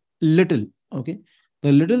modify little. Okay.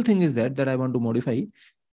 The little thing is that I want to modify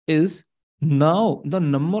is now the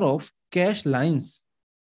number of cache lines.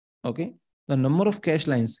 Okay. The number of cache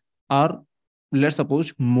lines are, let's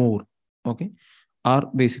suppose, more. Okay. Are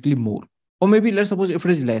basically more. Or maybe let's suppose if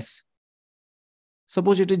it is less.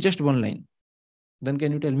 Suppose it is just one line. Then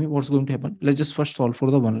can you tell me what's going to happen? Let's just first solve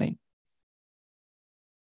for the one line.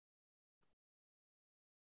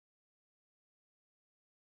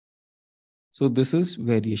 So this is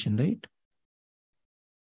variation, right?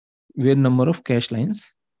 Where number of cache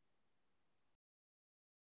lines.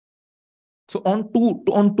 So on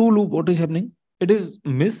two loop, what is happening? It is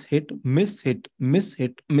miss, hit, miss, hit, miss,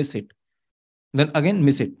 hit, miss, hit. Then again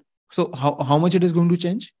miss it. So how much it is going to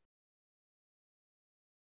change?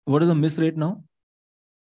 What is the miss rate now?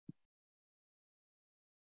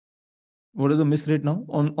 What is the miss rate now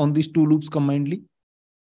on these two loops combinedly?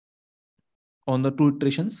 On the two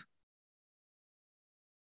iterations?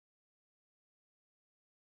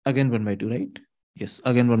 Again 1/2, right? Yes,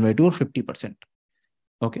 again 1/2 or 50%.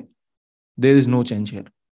 Okay. There is no change here.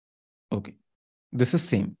 Okay. This is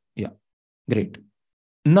same. Yeah. Great.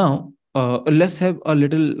 Now, let's have a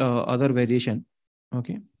little other variation.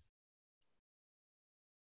 Okay.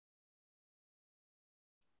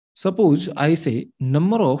 Suppose I say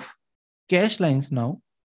number of cache lines now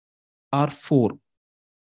are 4.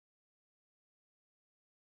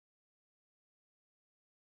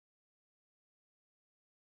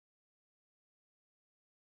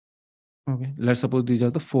 Okay, let's suppose these are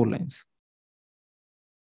the 4 lines.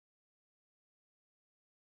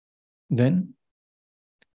 Then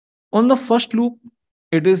on the first loop,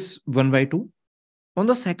 it is 1 by 2. On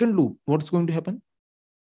the second loop, what's going to happen?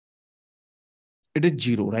 It is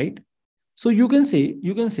 0, right? So you can say,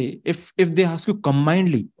 if they ask you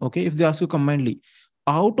combinedly, okay, if they ask you combinedly,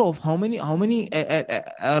 out of how many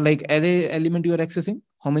like array element you are accessing,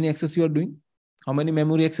 how many access you are doing, how many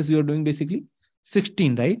memory access you are doing, basically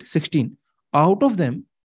 16, right? 16. Out of them,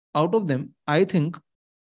 I think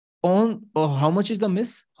on how much is the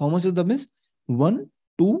miss? How much is the miss? 1,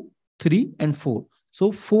 2, 3, and 4.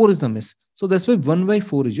 So 4 is the miss. So that's why 1 by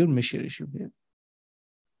 4 is your miss ratio here.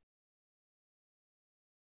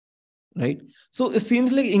 Right? So it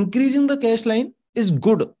seems like increasing the cache line is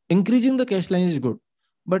good. Increasing the cache line is good.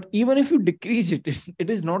 But even if you decrease it, it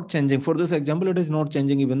is not changing. For this example, it is not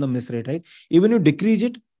changing even the miss rate, right? Even you decrease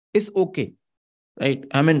it, it's okay. Right?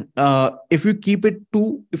 I mean, if you keep it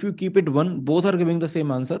 2, if you keep it 1, both are giving the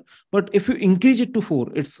same answer. But if you increase it to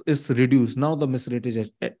 4, it's reduced. Now the miss rate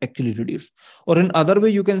is actually reduced. Or in other way,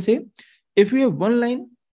 you can say, if you have one line,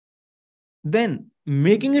 then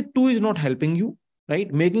making it 2 is not helping you,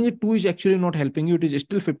 right? Making it 2 is actually not helping you. It is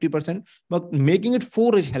still 50%, but making it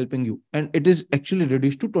 4 is helping you. And it is actually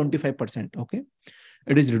reduced to 25%. Okay.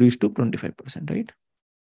 It is reduced to 25%, right?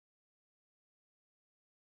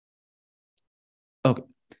 Okay.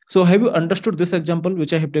 So have you understood this example,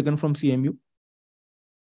 which I have taken from CMU?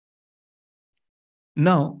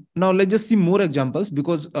 Now let's just see more examples,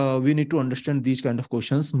 because we need to understand these kind of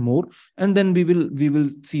questions more, and then we will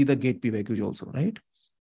see the gate p vacuum also, right?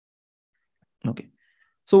 Okay.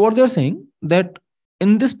 So what they're saying, that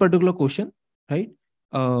in this particular question, right?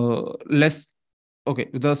 Less okay.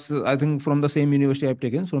 Thus, I think from the same university I've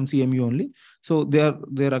taken, from CMU only. So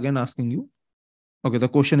they're again asking you. Okay, the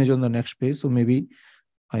question is on the next page. So maybe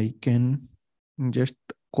I can just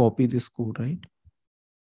copy this code, right?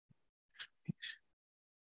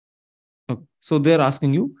 Okay. So they're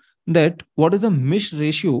asking you that what is the miss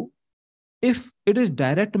ratio if it is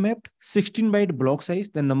direct mapped 16 byte block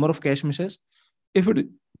size, then number of cache misses. If it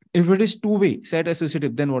is two-way set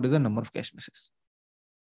associative, then what is the number of cache misses?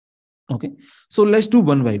 Okay. So let's do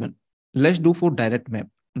one by one. Let's do for direct map,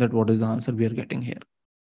 that what is the answer we are getting here.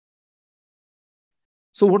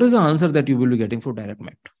 So what is the answer that you will be getting for direct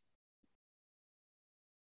map?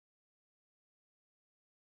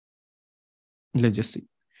 Let's just see.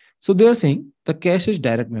 So they are saying the cache is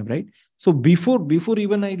direct map, right? So before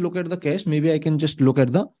even I look at the cache, maybe I can just look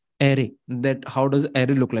at the array, that how does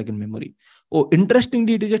array look like in memory. Oh,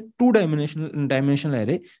 interestingly, it is a two-dimensional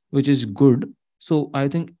array, which is good. So I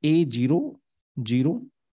think A0, 0,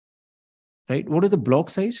 right? What is the block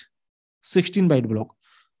size? 16 byte block,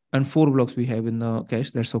 and 4 blocks we have in the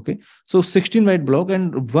cache. That's okay. So 16 byte block,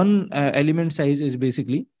 and one element size is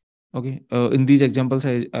basically okay. In these examples,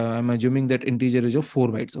 I'm assuming that integer is of 4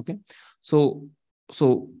 bytes. Okay. So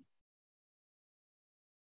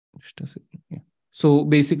just a second. Yeah. So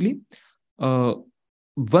basically, uh,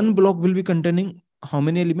 one block will be containing how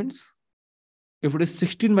many elements? If it is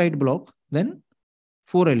 16 byte block, then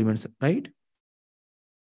 4 elements, right?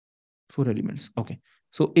 4 elements. Okay.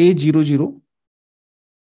 So A00,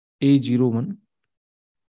 A01.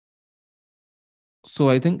 So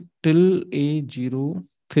I think till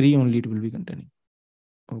A03 only it will be containing.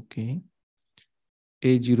 Okay.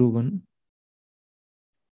 A01,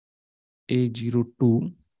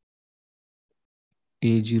 A02,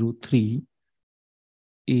 A03,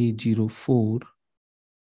 A04,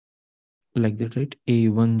 like that, right?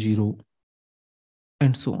 A10,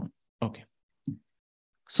 and so on. Okay.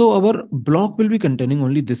 So our block will be containing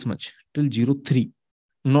only this much till 03,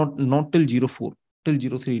 not till 04, till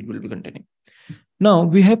 03 it will be containing. Now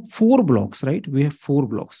we have 4 blocks, right? We have 4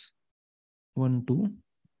 blocks. 1, 2,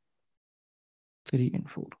 3, and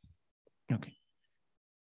 4. Okay.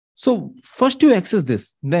 So first you access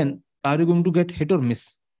this, then are you going to get hit or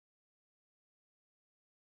miss?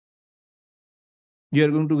 You are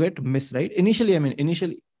going to get miss, right? Initially, I mean,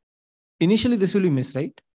 initially this will be miss,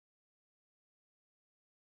 right?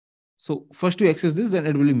 So first you access this, then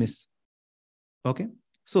it will be miss. Okay.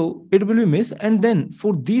 So it will be miss, and then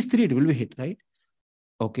for these 3, it will be hit, right?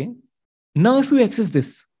 Okay. Now if you access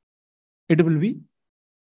this, it will be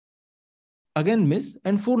again miss,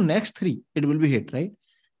 and for next 3, it will be hit, right?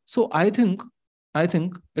 So I think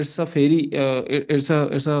it's a fairly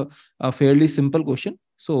a fairly simple question.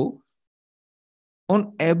 So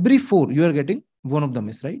on every 4, you are getting one of the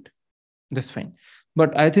miss, right? That's fine.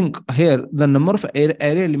 But I think here the number of array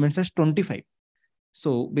elements is 25.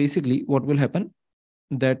 So basically what will happen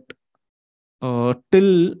that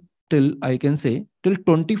till I can say till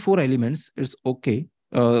 24 elements is okay,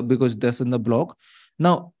 because that's in the block.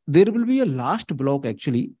 Now there will be a last block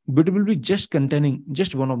actually, but it will be just containing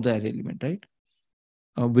just one of the array element, right?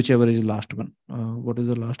 Whichever is the last one. What is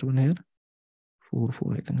the last one here? 4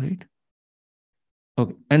 I think, right?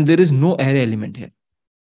 Okay, and there is no array element here.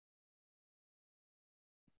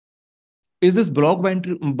 Is this block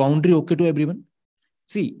boundary okay to everyone?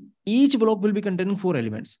 See, each block will be containing 4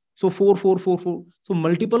 elements. So 4. So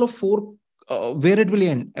multiple of 4, where it will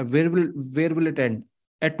end? Where will it end?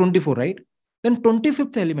 At 24, right? Then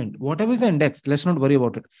 25th element, whatever is the index, let's not worry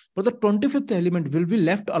about it. But the 25th element will be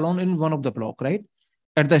left alone in one of the block, right?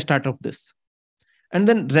 At the start of this. And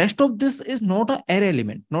then rest of this is not an array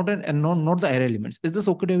element, not the array elements. Is this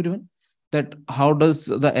okay to everyone? That how does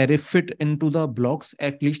the array fit into the blocks,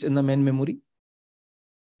 at least in the main memory?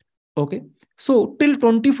 Okay. So till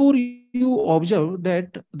 24, you observe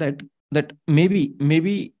that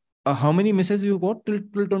maybe how many misses you got till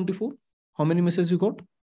 24? How many misses you got?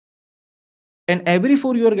 And every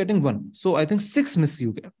 4 you are getting one. So I think 6 miss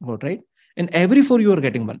you got, right? And every 4 you are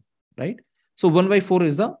getting one, right? So 1 by 4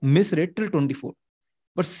 is the miss rate till 24.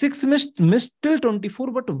 But 6 missed till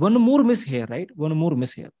 24, but one more miss here, right? One more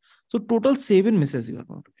miss here. So total 7 misses you are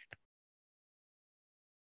going to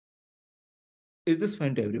get. Is this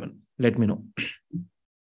fine to everyone? Let me know.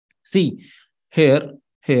 See, here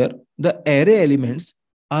the array elements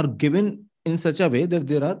are given in such a way that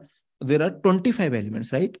there are 25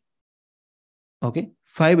 elements, right? Okay,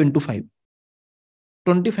 5 into 5.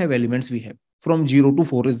 25 elements we have. From 0 to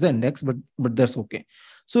 4 is the index, but that's okay.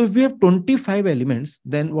 So if we have 25 elements,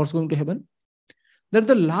 then what's going to happen? That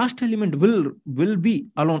the last element will be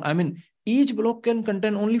alone. I mean, each block can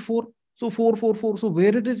contain only 4. So 4. So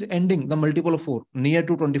where it is ending, the multiple of 4, near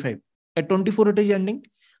to 25. At 24, it is ending.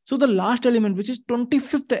 So the last element, which is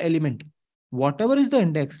 25th element, whatever is the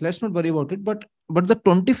index, let's not worry about it, but the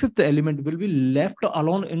 25th element will be left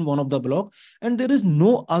alone in one of the block, and there is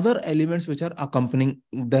no other elements which are accompanying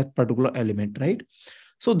that particular element, right?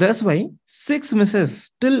 So that's why 6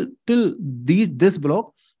 misses till this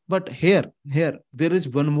block, but here there is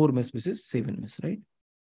one more miss, which is 7 miss, right?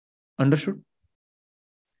 Understood?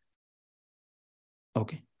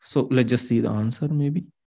 Okay, so let's just see the answer. Maybe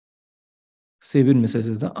 7 misses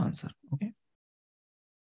is the answer. Okay,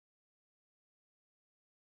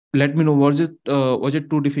 let me know, was it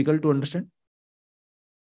too difficult to understand?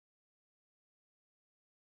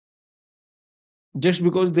 Just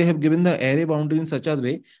because they have given the array boundary in such a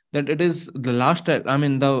way that it is the last, I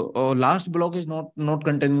mean the last block is not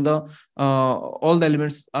containing the all the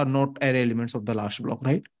elements are not array elements of the last block,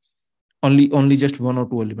 right? Only just 1 or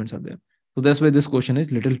 2 elements are there. So that's why this question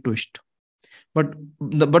is little twist. But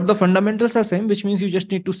the fundamentals are same, which means you just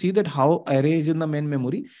need to see that how array is in the main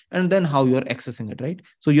memory and then how you are accessing it, right?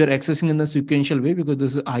 So you're accessing in the sequential way because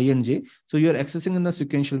this is I and J. So you're accessing in the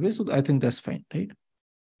sequential way. So I think that's fine, right?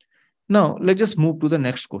 Now let's just move to the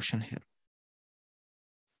next question here,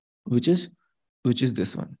 which is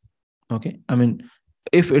this one. Okay. I mean,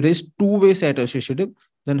 if it is two-way set associative,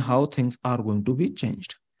 then how things are going to be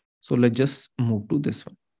changed. So let's just move to this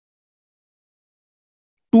one.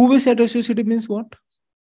 Two-way set associative means what?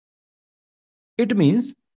 It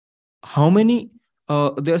means how many,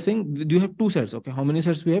 they are saying, do you have 2 sets? Okay. How many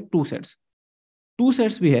sets we have? 2 sets. 2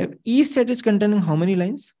 sets we have. Each set is containing how many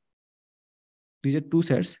lines? These are 2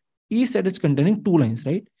 sets. Each set is containing 2 lines,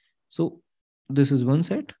 right? So this is one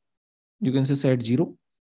set. You can say set 0.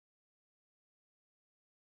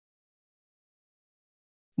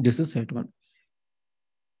 This is set 1.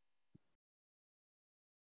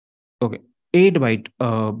 Okay. 8 byte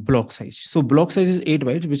block size. So block size is 8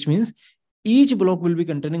 bytes, which means each block will be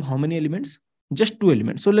containing how many elements? Just 2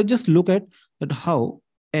 elements. So let's just look at that how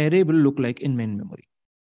array will look like in main memory.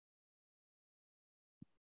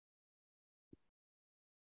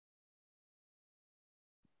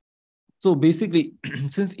 So basically,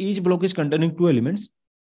 since each block is containing 2 elements,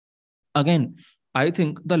 again, I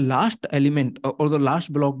think the last element or the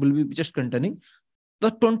last block will be just containing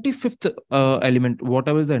the 25th element,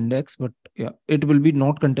 whatever is the index, but yeah, it will be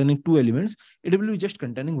not containing 2 elements. It will be just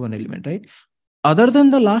containing 1 element, right? Other than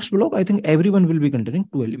the last block, I think everyone will be containing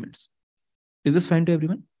 2 elements. Is this fine to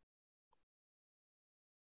everyone?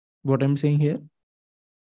 What I'm saying here?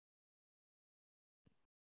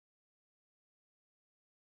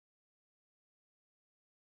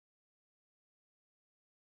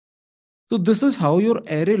 So this is how your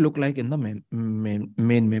array look like in the main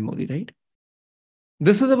memory, right?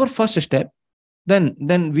 This is our first step.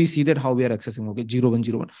 Then we see that how we are accessing. Okay, 0 1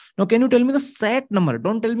 0 1. Now can you tell me the set number?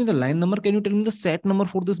 Don't tell me the line number. Can you tell me the set number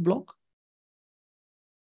for this block?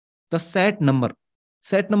 The set number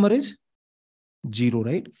is 0,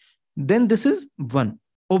 right? Then this is 1.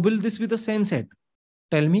 Or will this be the same set?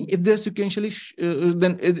 Tell me if they're sequentially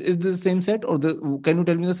then is the same set, or can you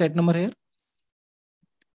tell me the set number here?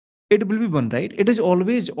 It will be 1, right? It is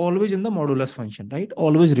always in the modulus function, right?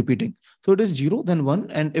 Always repeating. So it is 0, then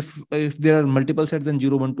 1, and if there are multiple sets, then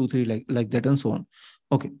 0 1 2 3, like that, and so on.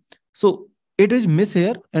 Okay, so it is miss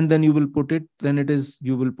here, and then you will put it, then it is,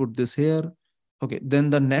 you will put this here. Okay, then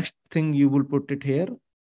the next thing you will put it here.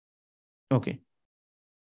 Okay,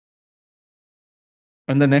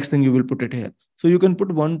 and the next thing you will put it here. So you can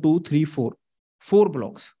put 1 2 3 4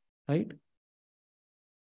 blocks, right?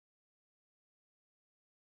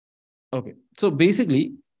 Okay, so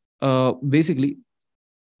basically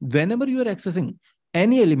whenever you are accessing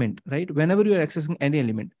any element, right? Whenever you are accessing any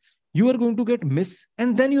element, you are going to get miss,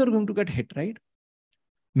 and then you are going to get hit, right?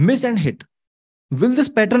 Miss and hit. Will this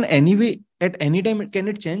pattern anyway at any time, can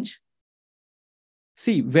it change?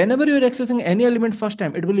 See, whenever you are accessing any element first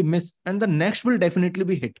time, it will be miss, and the next will definitely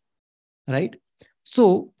be hit, right?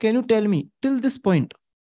 So can you tell me till this point,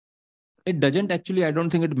 it doesn't actually, I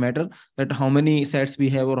don't think it matter that how many sets we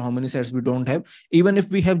have or how many sets we don't have. Even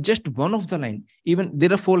if we have just one of the line, even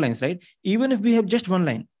there are 4 lines, right? Even if we have just one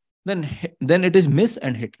line, then it is miss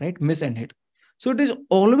and hit, right? Miss and hit. So it is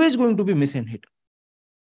always going to be miss and hit,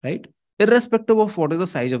 right? Irrespective of what is the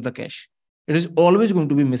size of the cache, it is always going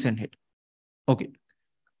to be miss and hit. Okay,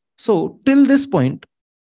 so till this point,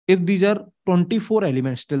 if these are 24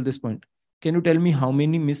 elements till this point, can you tell me how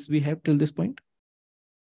many miss we have till this point?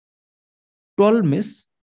 12 miss,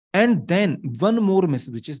 and then one more miss,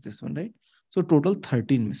 which is this one, right? So total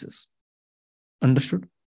 13 misses. Understood?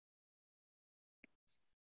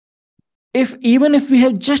 Even if we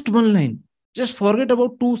have just one line, just forget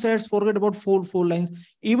about 2 sets, forget about four lines.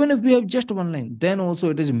 Even if we have just one line, then also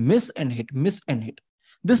it is miss and hit, miss and hit.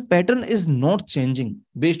 This pattern is not changing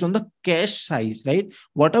based on the cache size, right?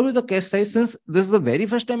 Whatever is the cache size, since this is the very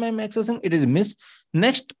first time I'm accessing, it is miss.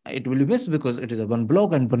 Next, it will be miss because it is a one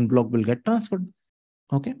block, and one block will get transferred.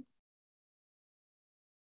 Okay.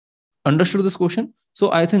 Understood this question?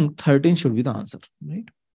 So I think 13 should be the answer, right?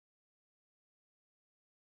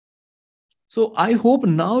 So I hope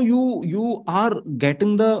now you are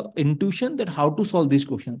getting the intuition that how to solve these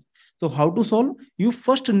questions. So how to solve? You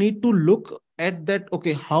first need to look at that,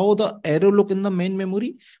 okay, how the arrow look in the main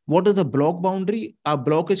memory, what is the block boundary, a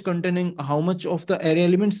block is containing how much of the array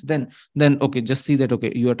elements, then okay, just see that,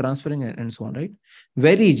 okay, you are transferring and so on, right?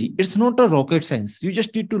 Very easy. It's not a rocket science. You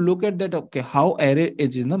just need to look at that, okay, how array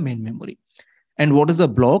is in the main memory, and what is the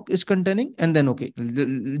block is containing, and then okay,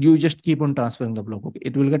 you just keep on transferring the block. Okay,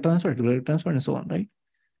 it will get transferred, it will get transferred, and so on, right?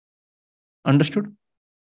 Understood?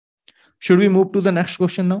 Should we move to the next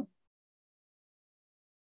question now?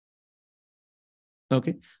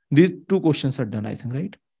 Okay, these 2 questions are done, I think,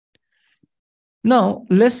 right? Now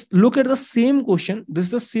let's look at the same question. This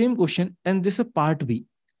is the same question, and this is part B.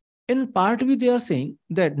 In part B, they are saying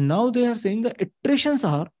that now they are saying the iterations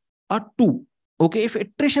are 2. Okay, if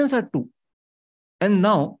iterations are 2, and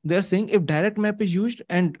now they're saying if direct map is used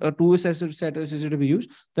and a 2 is associated to be used,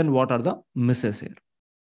 then what are the misses here?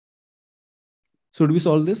 Should we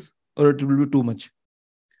solve this, or it will be too much?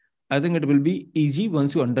 I think it will be easy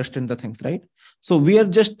once you understand the things, right? So we are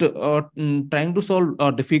just trying to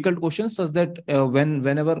solve difficult questions such that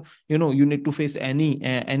whenever you need to face any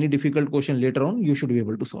difficult question later on, you should be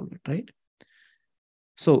able to solve it, right?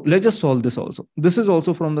 So let's just solve this also. This is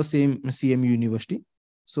also from the same CMU University.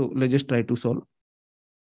 So let's just try to solve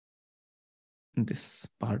this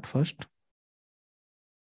part first.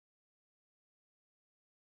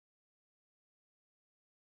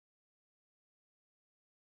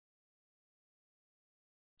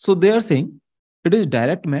 So they are saying it is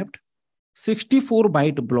direct mapped 64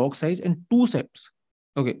 byte block size and 2 sets.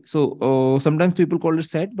 Okay, so sometimes people call it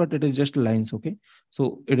set, but it is just lines. Okay,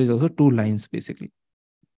 so it is also 2 lines basically.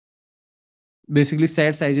 Basically,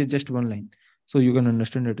 set size is just 1 line. So you can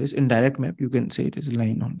understand it is in direct map, you can say it is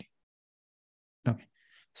line only. Okay,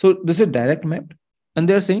 so this is direct mapped, and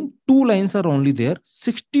they are saying 2 lines are only there,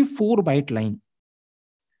 64 byte line.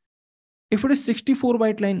 If it is 64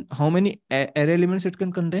 byte line, how many array elements it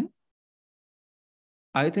can contain?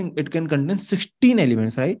 I think it can contain 16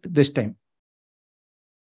 elements, right? This time.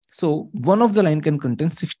 So one of the line can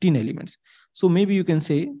contain 16 elements. So maybe you can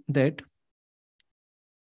say that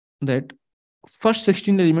first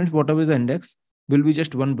 16 elements, whatever is the index, will be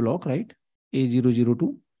just one block, right?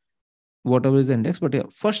 A002, whatever is the index. But yeah,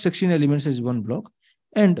 first 16 elements is one block.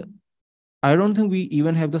 And I don't think we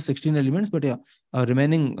even have the 16 elements, but yeah,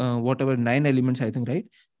 remaining whatever 9 elements, I think, right?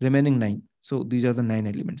 Remaining 9. So these are the 9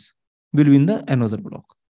 elements will be in the another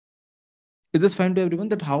block. Is this fine to everyone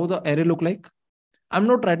that how the array look like? I'm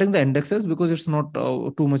not writing the indexes because it's not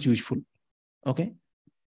too much useful. Okay.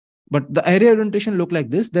 But the array orientation look like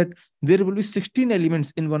this, that there will be 16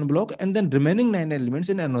 elements in one block and then remaining 9 elements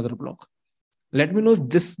in another block. Let me know if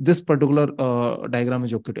this particular diagram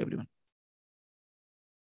is okay to everyone.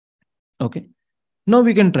 Okay. Now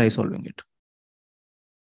we can try solving it.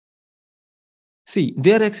 See,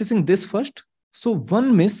 they are accessing this first. So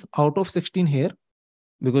one miss out of 16 here,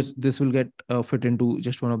 because this will get fit into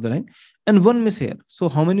just one of the line, and one miss here. So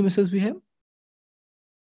how many misses we have?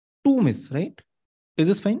 2 miss, right? Is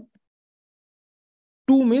this fine?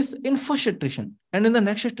 2 miss in first iteration. And in the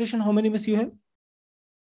next iteration, how many miss you have?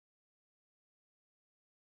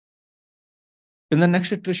 In the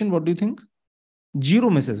next iteration, what do you think? 0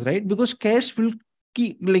 misses, right? Because cache will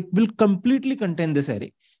will completely contain this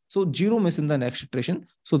array. So 0 miss in the next iteration.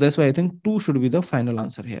 So that's why I think 2 should be the final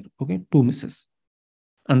answer here. Okay, 2 misses.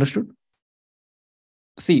 Understood?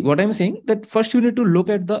 See, what I'm saying, that first you need to look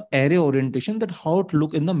at the array orientation, that how it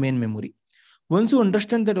look in the main memory. Once you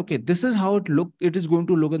understand that, okay, this is how it is going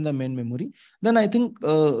to look in the main memory, then I think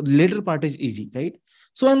later part is easy, right?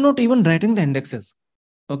 So I'm not even writing the indexes.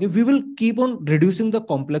 Okay, we will keep on reducing the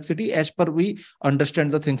complexity as per we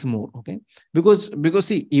understand the things more. Okay, because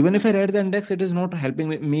see, even if I write the index, it is not helping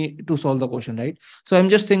me to solve the question, right? So I'm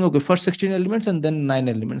just saying, okay, first 16 elements and then 9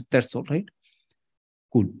 elements. That's all, right?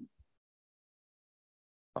 Cool.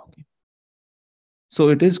 Okay. So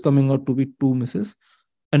it is coming out to be 2 misses.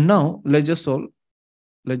 And now let's just solve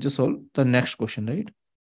the next question, right?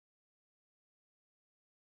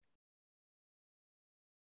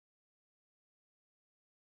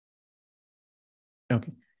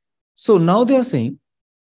 Okay. So now they are saying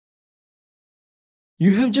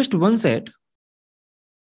you have just one set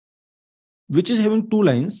which is having 2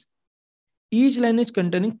 lines. Each line is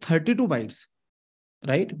containing 32 bytes,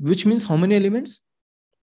 right? Which means how many elements?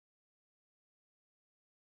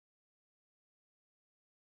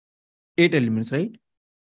 8 elements, right?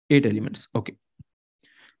 8 elements. Okay.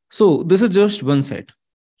 So this is just one set.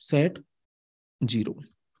 Set 0.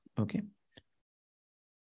 Okay.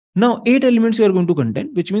 Now 8 elements you are going to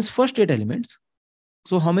contain, which means first 8 elements.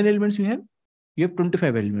 So how many elements you have? You have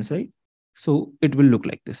 25 elements, right? So it will look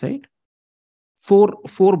like this, right?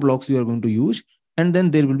 Four blocks you are going to use, and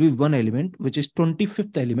then there will be one element which is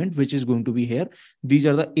 25th element, which is going to be here. These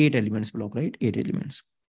are the 8 elements block, right? 8 elements.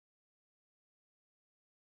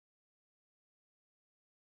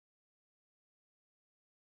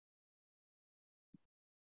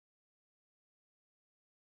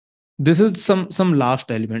 This is some last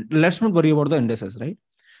element. Let's not worry about the indices, right?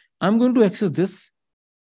 I'm going to access this.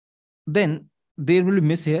 Then there will be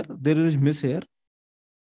miss here, there is miss here,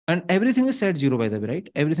 and everything is set 0, by the way, right?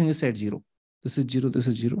 Everything is set 0. This is 0, this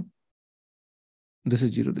is 0, this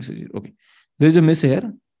is 0, this is 0. Okay, there is a miss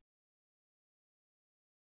here.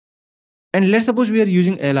 And let's suppose we are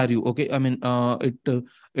using LRU. Okay, I mean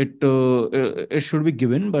it should be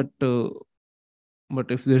given, but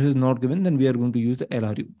if this is not given, then we are going to use the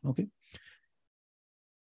LRU. Okay.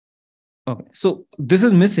 Okay. So this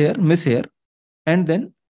is miss here, and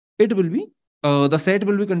then it will be the set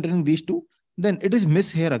will be containing these two. Then it is miss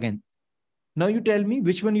here again. Now you tell me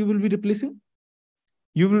which one you will be replacing.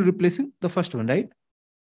 You will be replacing the first one, right?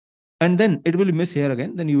 And then it will miss here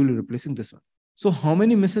again. Then you will be replacing this one. So how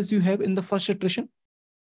many misses you have in the first iteration?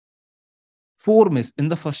 4 miss in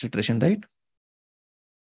the first iteration, right?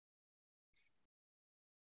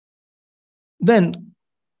 Then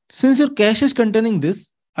since your cache is containing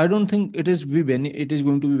this, I don't think it is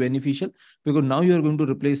going to be beneficial, because now you are going to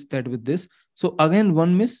replace that with this. So again,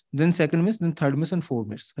 1 miss, then second miss, then third miss, and 4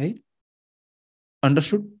 miss, right?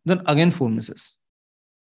 Understood? Then again 4 misses.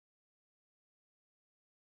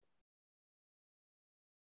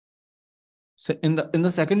 So in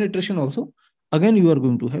the second iteration also, again you are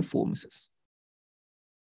going to have 4 misses.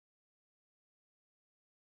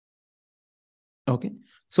 Okay.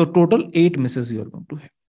 So total 8 misses you are going to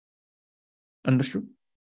have. Understood?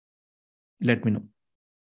 Let me know.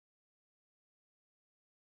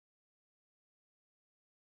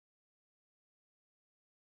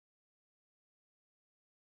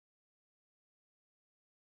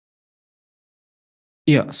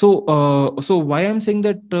 Yeah. So why I'm saying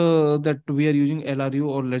that we are using LRU,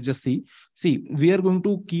 or let's just see, we are going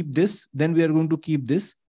to keep this, then we are going to keep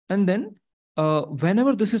this, and then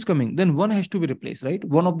whenever this is coming, then one has to be replaced, right?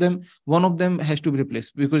 One of them has to be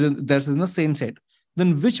replaced, because that's in the same set.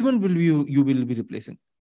 Then which one will you will be replacing?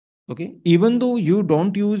 Okay, even though you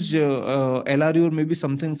don't use LRU or maybe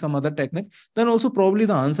some other technique, then also probably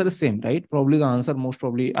the answer is same, right? Probably the answer, most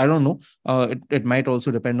probably, I don't know. It might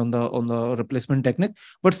also depend on the replacement technique.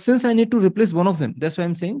 But since I need to replace one of them, that's why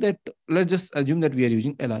I'm saying that let's just assume that we are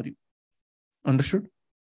using LRU. Understood?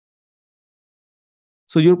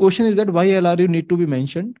 So your question is that why LRU need to be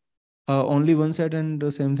mentioned? Only one side and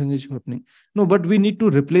the same thing is happening. No, but we need to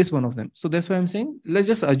replace one of them. So that's why I'm saying let's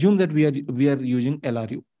just assume that we are using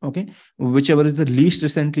LRU. Okay, whichever is the least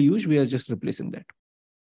recently used, we are just replacing that.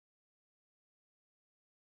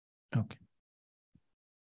 Okay.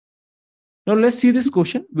 Now let's see this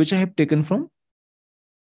question which I have taken from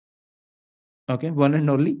one and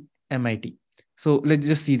only MIT. So let's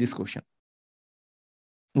just see this question.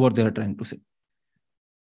 What they are trying to say.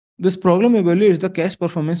 This program evaluates the cache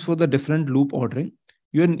performance for the different loop ordering.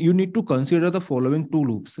 You need to consider the following two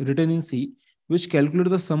loops written in C, which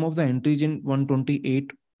calculate the sum of the entries in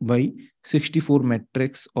 128 by 64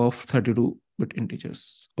 matrix of 32-bit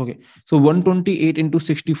integers. Okay, so 128 into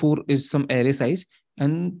 64 is some array size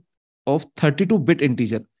and of 32-bit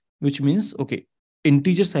integer, which means, okay,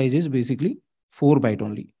 integer size is basically 4 byte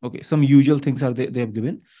only. Okay, some usual things are they have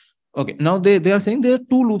given. Okay, now they are saying there are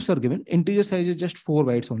two loops are given. Integer size is just 4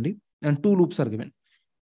 bytes only, and two loops are given.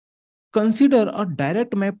 Consider a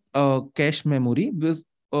direct map cache memory with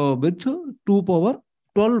 2 power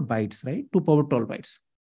 12 bytes, right? 2 power 12 bytes.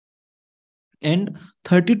 And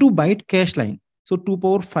 32 byte cache line. So 2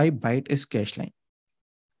 power 5 byte is cache line.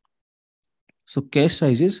 So cache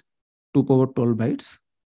size is 2 power 12 bytes.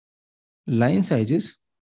 Line size is.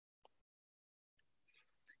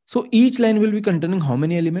 So each line will be containing how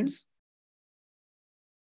many elements?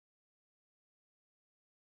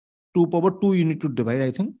 2 power 2 you need to divide,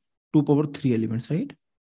 I think. 2 power 3 elements, right?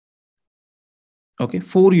 Okay,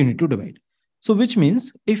 4 you need to divide. So which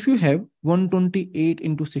means if you have 128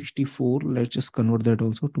 into 64, let's just convert that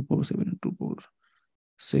also, 2 power 7 and 2 power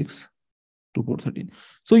 6, 2 power 13.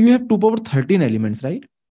 So you have 2 power 13 elements, right?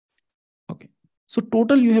 Okay. So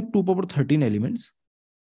total you have 2 power 13 elements.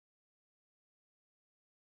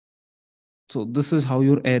 So this is how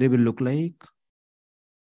your array will look like.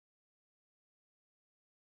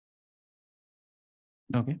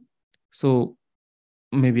 Okay. So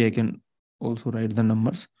maybe I can also write the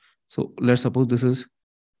numbers. So let's suppose this is,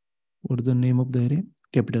 what is the name of the array?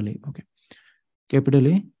 Capital A. Okay. Capital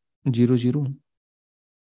A 0 0.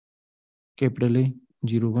 Capital A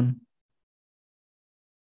 0 1.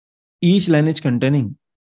 Each line is containing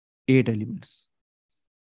 8 elements.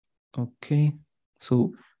 Okay.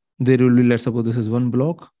 So there will be, let's suppose this is one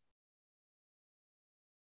block.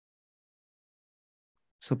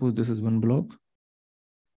 Suppose this is one block.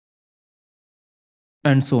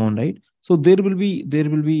 And so on, right? So there will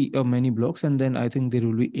be many blocks, and then I think there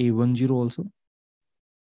will be A10 also.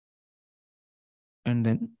 And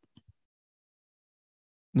then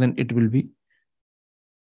it will be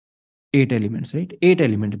 8 elements, right? 8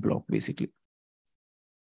 element block basically.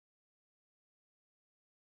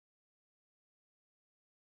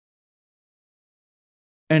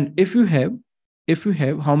 And if you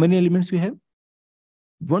have how many elements you have?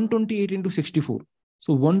 128 into 64.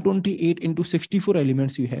 So 128 into 64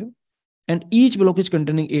 elements you have, and each block is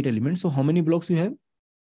containing 8 elements. So how many blocks you have?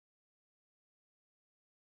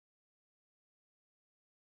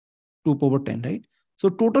 2 power 10, right? So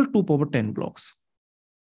total 2 power 10 blocks.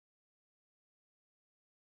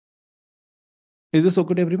 Is this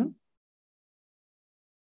okay to everyone?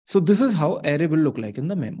 So this is how array will look like in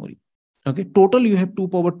the memory. Okay, total you have 2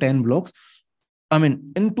 power 10 blocks. I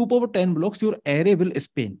mean, in 2 power 10 blocks, your array will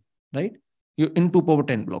span, right? You in 2 power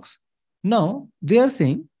 10 blocks. Now they are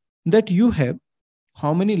saying that you have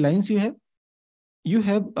how many lines you have? You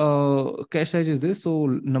have cache size is this, so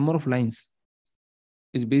number of lines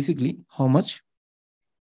is basically how much?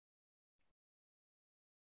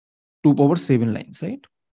 2 power 7 lines, right?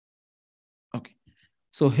 Okay.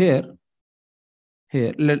 So here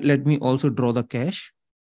let me also draw the cache.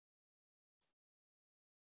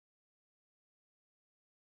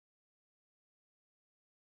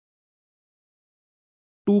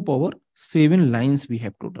 Two power 7 lines we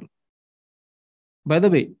have total. By the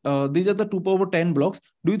way, these are the 2 power 10 blocks.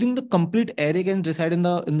 Do you think the complete array can reside in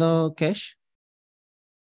the cache?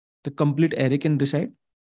 The complete array can reside?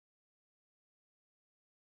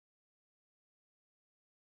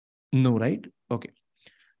 No, right? Okay.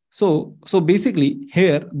 So basically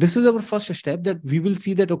here, this is our first step, that we will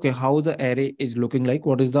see that, okay, how the array is looking like,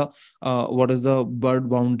 what is the word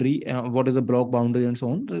boundary, what is the block boundary, and so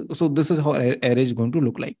on. So this is how array is going to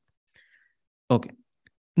look like. Okay.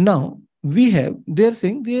 Now we have, they're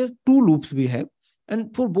saying there are two loops we have,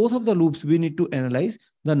 And for both of the loops, we need to analyze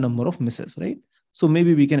the number of misses, right? So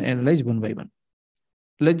maybe we can analyze one by one.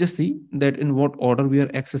 Let's just see that in what order we are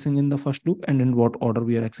accessing in the first loop and in what order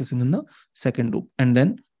we are accessing in the second loop. And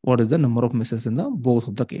then what is the number of misses in the both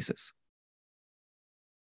of the cases,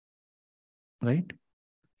 right?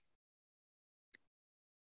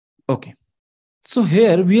 Okay. So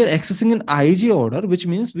here we are accessing in IJ order, which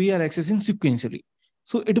means we are accessing sequentially.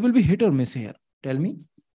 So it will be hit or miss here. Tell me.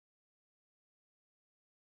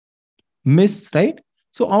 Miss, right?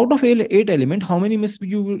 So out of eight element, how many miss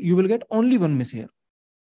you will get? Only one miss here,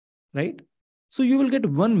 right? So you will get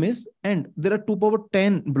one miss, and there are 2 power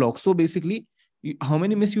 10 blocks. So basically, how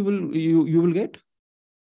many miss you will get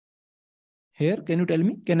here? Can you tell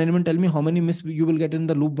me? Can anyone tell me how many miss you will get in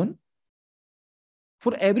the loop one?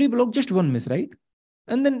 For every block, just one miss, right?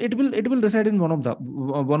 And then it will reside in one of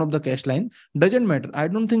the cache line. Doesn't matter. I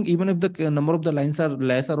don't think even if the number of the lines are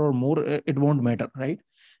lesser or more, it won't matter, right?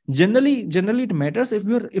 Generally it matters if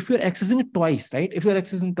you're accessing it twice, right? If you're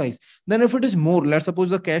accessing twice, then if it is more, let's suppose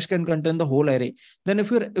the cache can contain the whole array, then if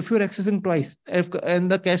you're accessing twice, and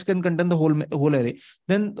the cache can contain the whole array,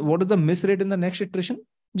 then what is the miss rate in the next iteration?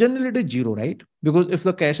 Generally it is zero, right? Because if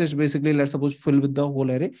the cache is basically, let's suppose, filled with the whole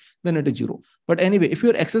array, then it is zero. But anyway, if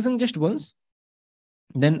you're accessing just once,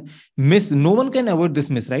 then miss, no one can avoid this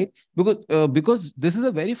miss, right? Because this is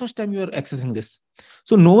the very first time you are accessing this,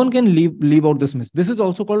 so no one can leave out this miss. This is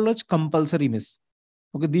also called as compulsory miss.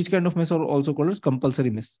 Okay, these kind of miss are also called as compulsory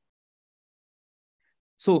miss.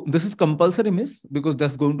 So this is compulsory miss because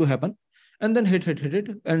that's going to happen, and then hit it.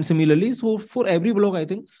 And similarly, so for every block, I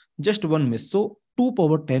think just one miss, so 2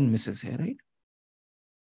 power 10 misses here, right?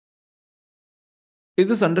 Is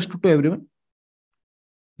this understood to everyone?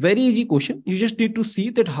 Very easy question. You just need to see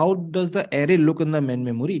that how does the array look in the main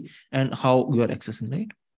memory and how you are accessing, right?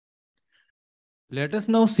 Let us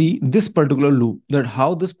now see this particular loop, that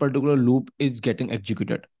how this particular loop is getting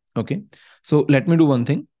executed. Okay. So let me do one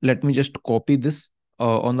thing. Let me just copy this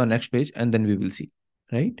on the next page, and then we will see,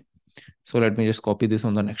 right? So let me just copy this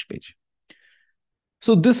on the next page.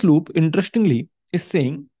 So this loop, interestingly, is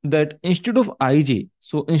saying that instead of ij,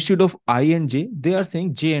 so instead of I and j, they are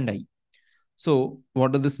saying j and I. So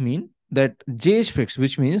what does this mean? That j is fixed,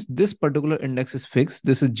 which means this particular index is fixed.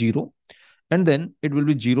 This is 0, and then it will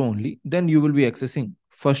be 0 only. Then you will be accessing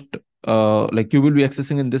first, like you will be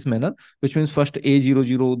accessing in this manner, which means first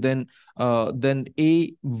A00, then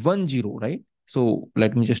A10, right? So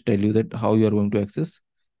let me just tell you that how you are going to access.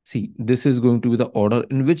 See, this is going to be the order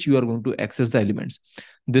in which you are going to access the elements.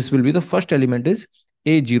 This will be the first element is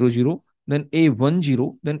A00, then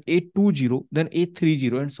A10, then A20, then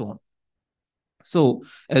A30, and so on. So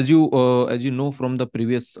as you know from the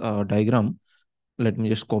previous diagram, let me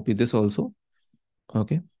just copy this also.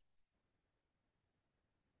 Okay.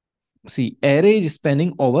 See, array is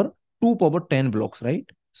spanning over 2 power 10 blocks, right?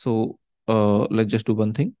 So let's just do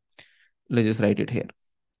one thing. Let's just write it here.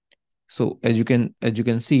 So as you can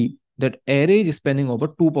see that array is spanning over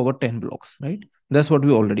 2 power 10 blocks, right? That's what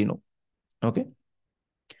we already know. Okay.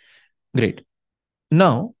 Great.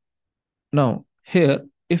 Now here,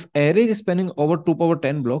 if array is spanning over 2 power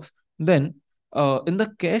 10 blocks, then in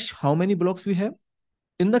the cache, how many blocks we have?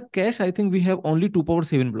 In the cache, I think we have only 2 power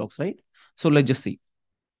 7 blocks, right? So let's just see.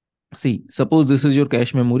 See, suppose this is your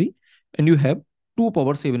cache memory and you have 2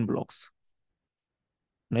 power 7 blocks,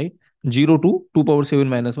 right? 0 to 2 power 7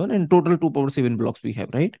 minus 1, and total 2 power 7 blocks we have,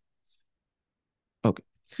 right? Okay.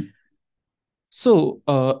 So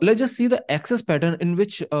let's just see the access pattern in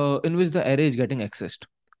which the array is getting accessed.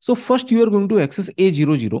 So first you are going to access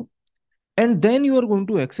A00, and then you are going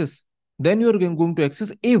to access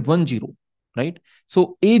A10, right?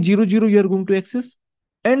 So A00 you are going to access,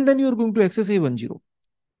 and then you are going to access A10.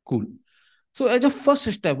 Cool. So as a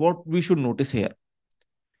first step, what we should notice here,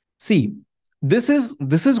 see, this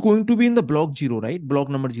is going to be in the block 0, right? Block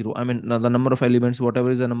number 0. I mean, the number of elements,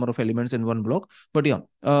 whatever is the number of elements in one block. But yeah,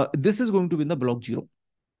 this is going to be in the block 0.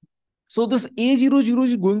 So this A00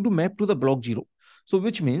 is going to map to the block 0. So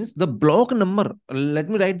which means the block number, let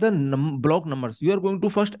me write the block numbers. You are going to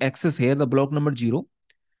first access here the block number 0,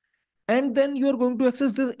 and then you are going to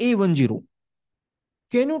access this A10.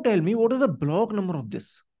 Can you tell me what is the block number of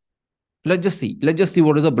this? Let's just see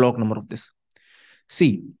what is the block number of this.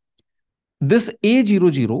 See, this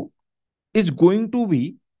A00 is going to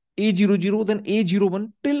be A00, then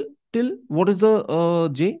A01 till what is the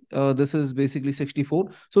J? This is basically 64.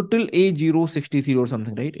 So till A063 or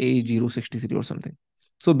something, right? A063 or something.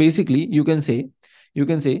 So basically, you can say You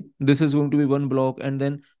can say this is going to be one block, and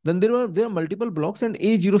then there are multiple blocks, and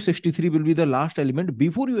A063 will be the last element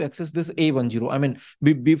before you access this A10. I mean,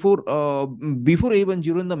 before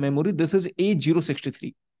A10 in the memory, this is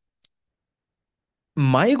A063.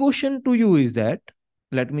 My question to you is that,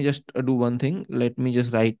 let me just do one thing. Let me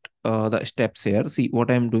just write the steps here. See what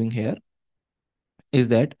I'm doing here is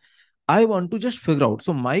that I want to just figure out.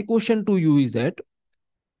 So my question to you is that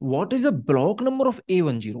what is the block number of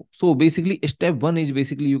A10? So basically, step one is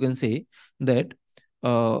basically you can say that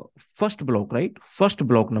first block, right? First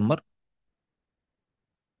block number.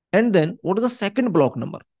 And then what is the second block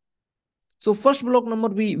number? So first block number,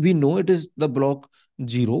 we know it is the block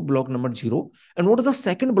zero, block number zero. And what is the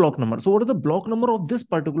second block number? So what is the block number of this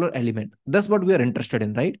particular element? That's what we are interested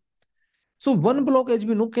in, right? So one block, as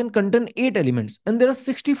we know, can contain 8 elements, and there are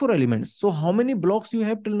 64 elements. So how many blocks you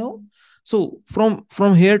have till now? So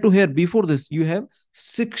from here to here, before this, you have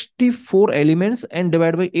 64 elements, and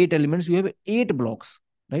divided by 8 elements, you have 8 blocks,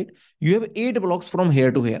 right? You have 8 blocks from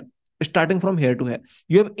here to here, starting from here to here.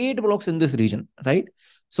 You have 8 blocks in this region, right?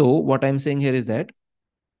 So what I'm saying here is that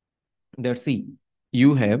see,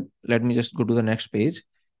 you have, let me just go to the next page.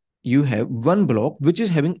 You have one block which is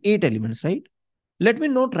having 8 elements, right? Let me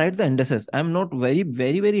not write the indices. I'm not very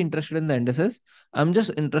interested in the indices. I'm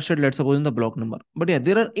just interested, let's suppose, in the block number. But yeah,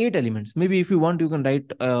 there are 8 elements. Maybe if you want, you can write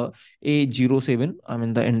A07, I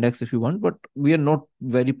mean the index if you want, but we are not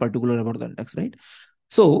very particular about the index, right?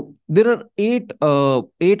 So there are eight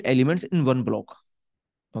elements in one block.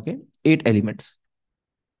 Okay, 8 elements.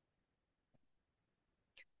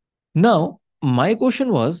 Now, my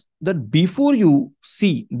question was that before you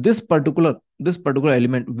see this particular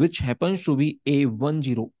element, which happens to be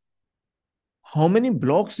A10, how many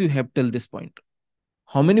blocks you have till this point?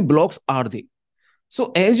 How many blocks are they?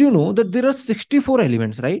 So as you know that there are 64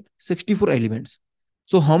 elements, right? 64 elements.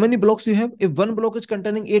 So how many blocks you have? If one block is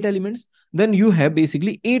containing 8 elements, then you have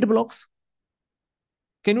basically 8 blocks.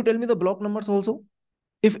 Can you tell me the block numbers also?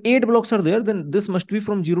 If 8 blocks are there, then this must be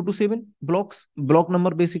from 0 to 7 blocks, block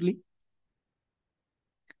number basically.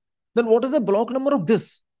 Then what is the block number of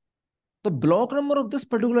this? The block number of this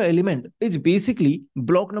particular element is basically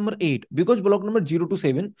block number 8, because block number 0 to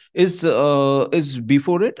 7 is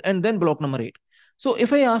before it, and then block number 8. So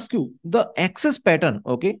if I ask you the access pattern,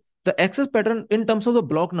 okay, the access pattern in terms of the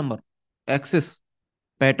block number, access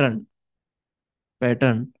pattern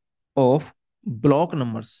of block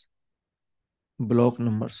numbers,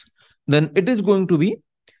 then it is going to be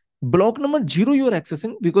block number 0 you are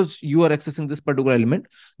accessing, because you are accessing this particular element.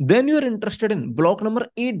 Then you are interested in block number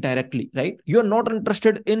 8 directly, right? You are not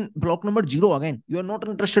interested in block number 0 again. You are not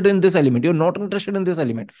interested in this element. You are not interested in this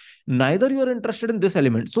element. Neither you are interested in this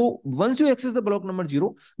element. So once you access the block number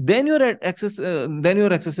 0, then you are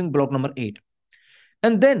accessing block number 8.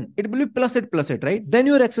 And then it will be plus it, right? Then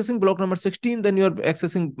you are accessing block number 16, then you are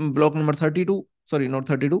accessing block number 32, sorry, not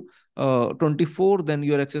 32, 24, then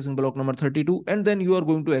you are accessing block number 32, and then you are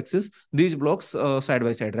going to access these blocks side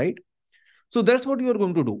by side, right? So that's what you are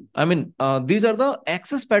going to do. I mean, these are the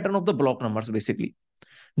access pattern of the block numbers basically.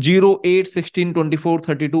 0, 8, 16, 24,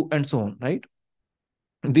 32, and so on, right?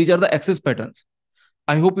 These are the access patterns.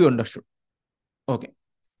 I hope you understood. Okay.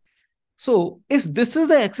 So if this is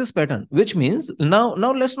the access pattern, which means now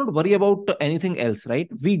let's not worry about anything else, right?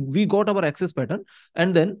 We got our access pattern,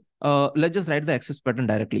 and then let's just write the access pattern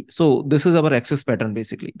directly. So this is our access pattern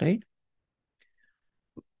basically, right?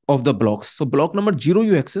 Of the blocks. So block number 0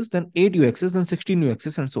 you access, then 8 you access, then 16 you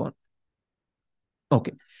access, and so on.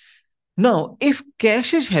 Okay. Now if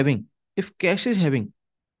cache is having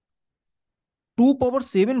 2 power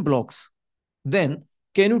 7 blocks, then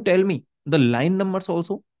can you tell me the line numbers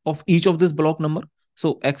also of each of this block number?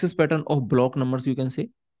 So access pattern of block numbers, you can say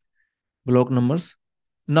block numbers.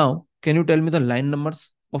 Now, can you tell me the line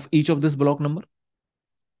numbers of each of this block number?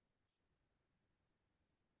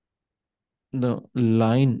 The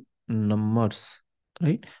line numbers,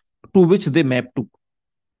 right? To which they map to.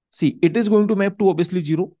 See, it is going to map to obviously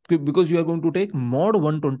 0, because you are going to take mod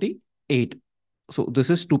 128. So this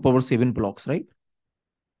is 2 power 7 blocks, right?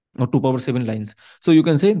 Or 2 power 7 lines. So you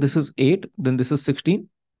can say this is 8, then this is 16.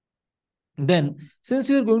 Then since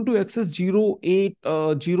you are going to access 0, 8,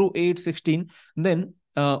 0, 8, 16, then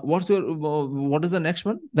what is the next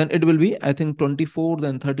one? Then it will be, I think, 24,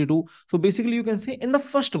 then 32. So basically you can say in the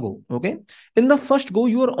first go, okay? In the first go,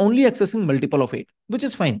 you are only accessing multiple of 8, which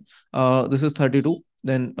is fine. This is 32,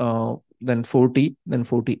 then 40, then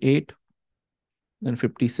 48, then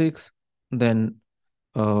 56, then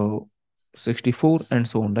uh, 64, and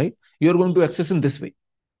so on, right? You are going to access in this way.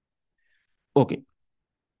 Okay.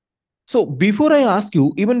 So before I ask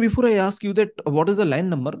you, even before I ask you that what is the line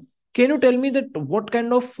number, Can you tell me that what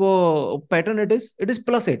kind of pattern it is? It is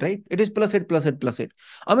plus 8, right? It is plus 8, plus 8, plus 8.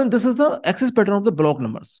 I mean, this is the access pattern of the block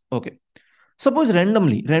numbers. Okay. Suppose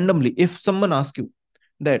randomly, if someone asks you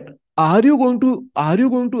that, are you going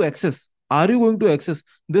to access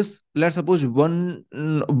this, let's suppose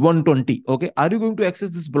 120. Okay. Are you going to access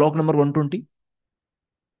this block number 120?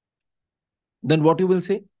 Then what you will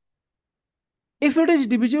say? If it is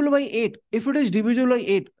divisible by 8,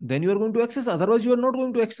 then you are going to access. Otherwise, you are not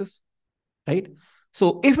going to access. Right?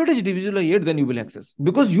 So if it is divisible by 8, then you will access,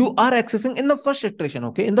 because you are accessing in the first iteration.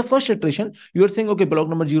 Okay. In the first iteration, you are saying, okay, block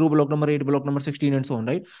number 0, block number 8, block number 16, and so on.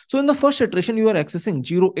 Right? So in the first iteration, you are accessing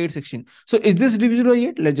 0, 8, 16. So is this divisible by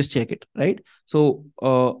 8? Let's just check it. Right? So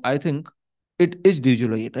I think it is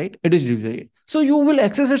divisible by 8. Right? It is divisible by 8. So you will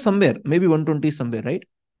access it somewhere. Maybe 120 is somewhere. Right?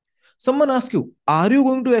 Someone asks you, are you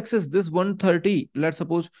going to access this 130, let's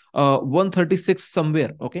suppose 136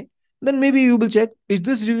 somewhere? Okay. Then maybe you will check, is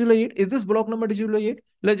this divisible by 8? Is this block number divisible by 8?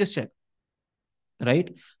 Let's just check.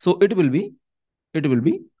 Right? So it will be divisible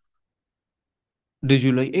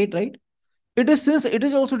by 8, right? It is, since it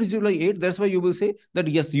is also divisible by 8, that's why you will say that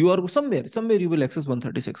yes, you are somewhere you will access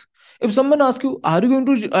 136. If someone asks you, are you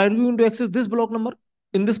going to access this block number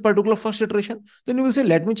in this particular first iteration, then you will say,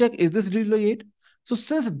 let me check, is this divisible by 8? So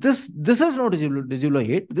since this is not divisible by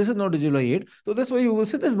 8, this is not divisible by 8, so that's why you will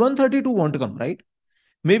say that 132 won't come, right?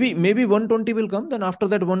 Maybe 120 will come, then after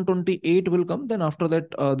that 128 will come, then after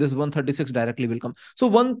that this 136 directly will come. So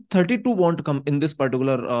 132 won't come in this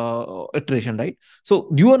particular iteration, right?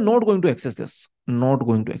 So you are not going to access this,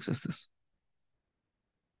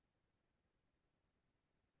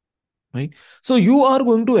 right? So you are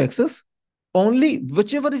going to access only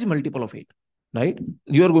whichever is multiple of 8, right?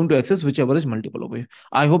 You are going to access whichever is multiple of 8.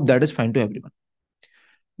 I hope that is fine to everyone.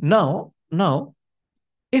 Now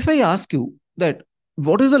if I ask you that,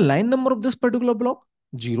 what is the line number of this particular block?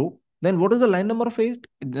 0. Then what is the line number of 8?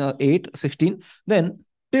 8, 16. Then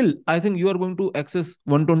till, I think you are going to access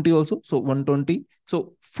 120 also. So 120.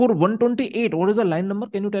 So for 128, what is the line number?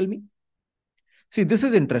 Can you tell me? See, this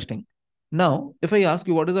is interesting. Now, if I ask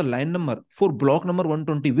you what is the line number for block number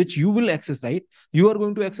 120, which you will access, right? You are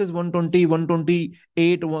going to access 120,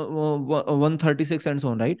 128, 136, and so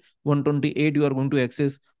on, right? 128, you are going to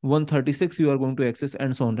access, 136, you are going to access,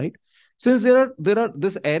 and so on, right? Since there are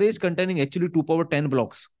this array is containing actually 2 power 10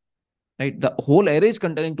 blocks, right? The whole array is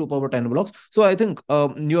containing 2 power 10 blocks. So I think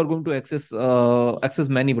you are going to access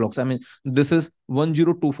many blocks. I mean, this is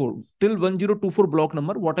 1024 till 1024 block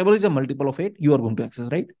number, whatever is a multiple of 8, you are going to access,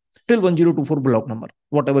 right? Till 1024 block number,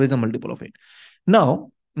 whatever is a multiple of 8.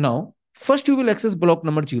 Now first you will access block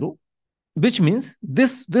number 0, which means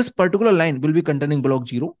this particular line will be containing block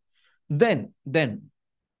 0. Then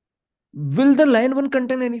will the line 1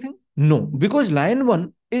 contain anything? No, because line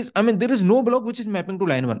 1 is, I mean, there is no block which is mapping to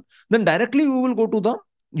line 1. Then directly you will go to the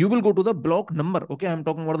block number. Okay, I'm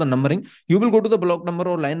talking about the numbering. You will go to the block number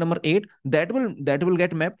or line number 8. That will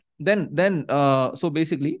get mapped. Then so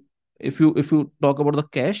basically, if you talk about the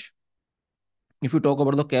cache,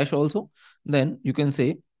 also, then you can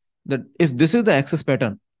say that if this is the access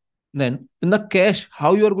pattern, then in the cache,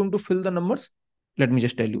 how you are going to fill the numbers? Let me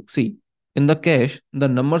just tell you. See, in the cache, the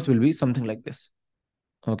numbers will be something like this.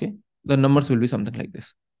 Okay. The numbers will be something like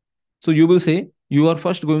this. So you will say you are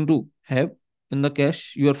first going to have in the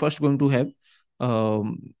cache, you are first going to have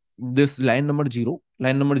this line number 0.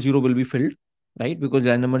 Line number 0 will be filled, right? Because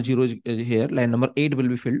line number 0 is here. Line number 8 will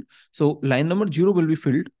be filled. So line number 0 will be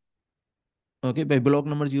filled, okay, by block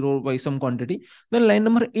number 0 by some quantity. Then line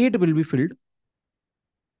number 8 will be filled.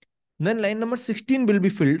 Then line number 16 will be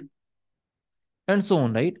filled, and so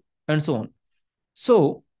on, right? And so on.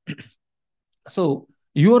 So so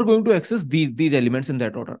you are going to access these elements in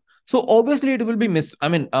that order. So obviously it will be miss. I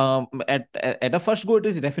mean, at a first go, it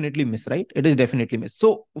is definitely miss, right? It is definitely miss.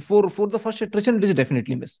 So for the first iteration, it is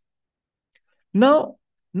definitely miss. Now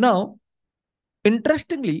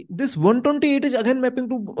interestingly, this 128 is again mapping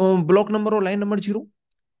to block number or line number 0.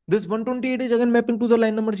 This 128 is again mapping to the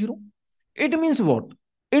line number 0. It means what?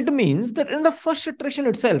 It means that in the first iteration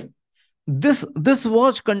itself, this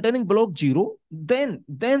was containing block 0, then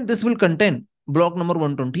this will contain block number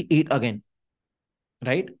 128 again,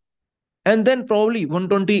 right? And then probably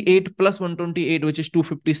 128 plus 128, which is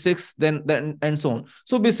 256, then and so on.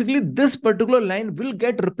 So basically this particular line will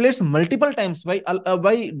get replaced multiple times by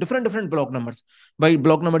different block numbers, by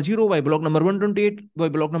block number 0, by block number 128, by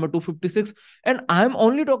block number 256. And I'm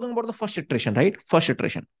only talking about the first iteration, right? First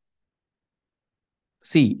iteration.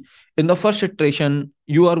 See, in the first iteration,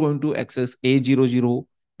 you are going to access A00,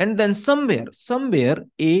 and then somewhere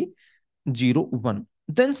A01,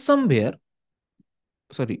 then somewhere,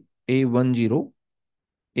 sorry, A10,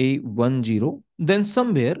 A10, then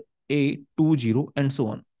somewhere A20, and so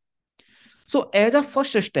on. So as a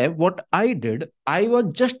first step, what I did, I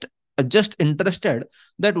was just interested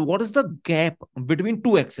that what is the gap between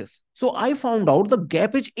two axes. So I found out the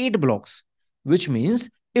gap is 8 blocks, which means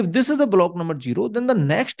if this is the block number 0, then the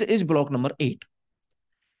next is block number 8.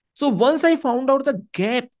 So once I found out the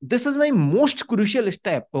gap, this is my most crucial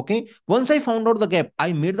step. Okay. Once I found out the gap,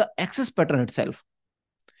 I made the axis pattern itself.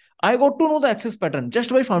 I got to know the axis pattern just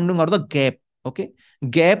by finding out the gap. Okay.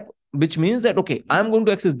 Gap, which means that, okay, I'm going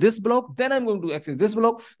to access this block, then I'm going to access this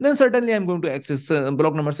block, then certainly I'm going to access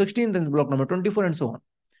block number 16, then block number 24, and so on.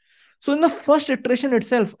 So in the first iteration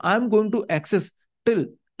itself, I'm going to access till.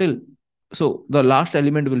 So the last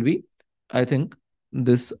element will be, I think,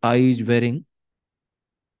 this I is varying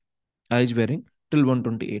till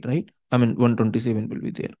 128, right? I mean, 127 will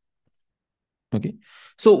be there. Okay.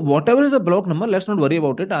 So whatever is the block number, let's not worry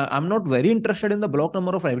about it. I'm not very interested in the block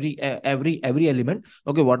number of every element.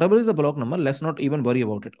 Okay. Whatever is the block number, let's not even worry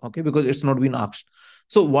about it. Okay. Because it's not been asked.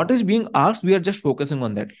 So what is being asked, we are just focusing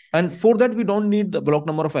on that. And for that, we don't need the block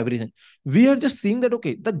number of everything. We are just seeing that,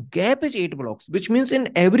 okay, the gap is 8 blocks, which means in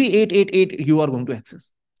every 888, you are going to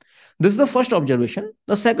access. This is the first observation.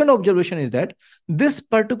 The second observation is that this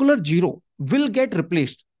particular 0 will get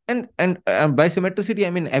replaced. And by symmetricity, I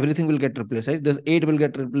mean everything will get replaced, right? This 8 will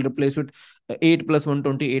get replaced with 8 plus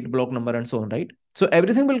 128 block number and so on, right? So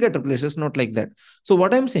everything will get replaced. It's not like that. So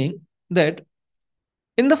what I'm saying that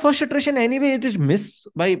in the first iteration, anyway, it is missed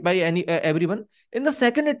by everyone. In the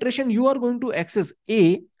second iteration, you are going to access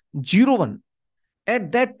A01.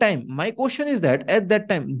 At that time, my question is that at that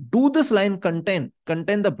time, do this line contain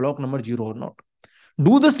the block number 0 or not?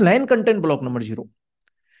 Do this line contain block number 0?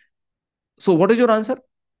 So what is your answer?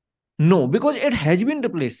 No, because it has been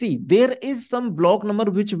replaced. See, there is some block number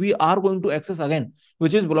which we are going to access again,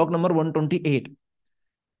 which is block number 128.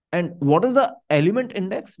 And what is the element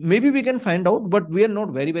index? Maybe we can find out, but we are not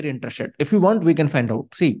very, very interested. If you want, we can find out.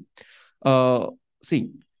 See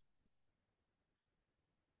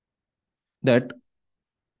that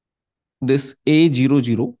this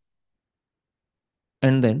A00,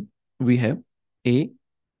 and then we have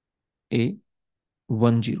A10,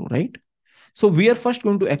 right? So we are first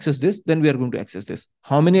going to access this, then we are going to access this.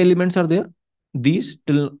 How many elements are there? These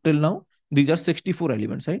till now, these are 64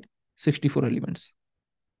 elements, right? 64 elements.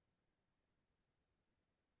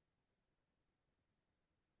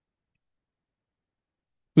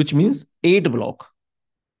 Which means 8 block.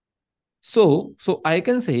 So I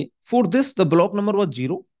can say for this, the block number was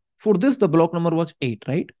 0. For this, the block number was 8,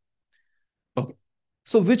 right? Okay.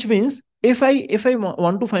 So which means if I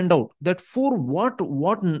want to find out that for what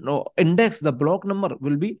index the block number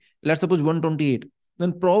will be, let's suppose 128,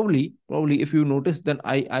 then probably if you notice, then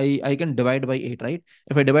I can divide by 8, right?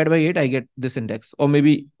 If I divide by 8, I get this index, or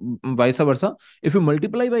maybe vice versa. If you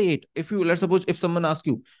multiply by 8, if you, let's suppose if someone asks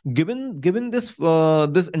you, given this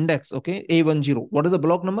this index, okay, A10, what is the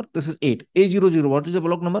block number? This is 8. A00, what is the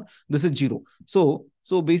block number? This is 0.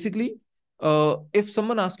 So basically, if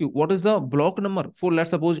someone asks you what is the block number for, let's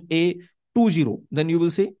suppose, A20, then you will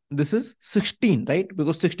say this is 16, right?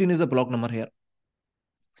 Because 16 is the block number here.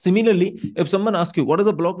 Similarly, if someone asks you what is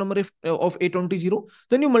the block number of A20,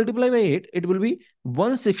 then you multiply by 8, it will be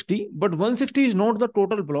 160. But 160 is not the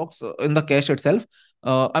total blocks in the cache itself.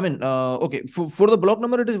 Okay, for the block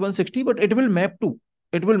number, it is 160, but it will map to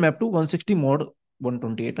 160 mod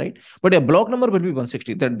 128, right? But a block number will be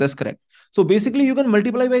 160. That's correct. So basically, you can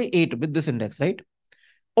multiply by 8 with this index, right?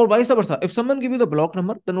 Or vice versa. If someone give you the block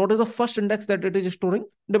number, then what is the first index that it is storing?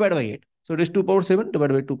 Divide by 8. So it is 2 power 7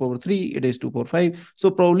 divided by 2 power 3. It is 2 power 5.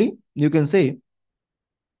 So probably you can say,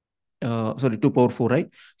 2 power 4, right?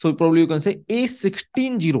 So probably you can say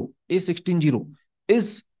A16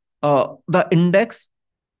 is the index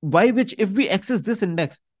by which, if we access this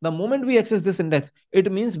index, the moment we access this index, it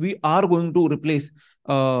means we are going to replace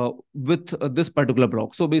with this particular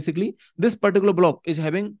block. So basically, this particular block is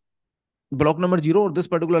having block number 0, or this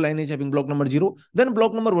particular line is having block number 0, then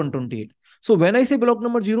block number 128. So when I say block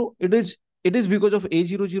number 0, it is because of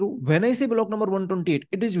A00. When I say block number 128,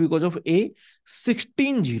 it is because of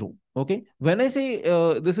A16. Okay. When I say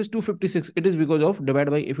this is 256, it is because of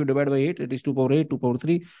if you divide by 8, it is 2 power 8, 2 power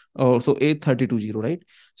 3. So A320, right?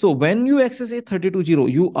 So when you access A320,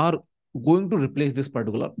 you are going to replace this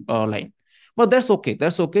particular line. But that's okay.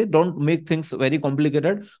 That's okay. Don't make things very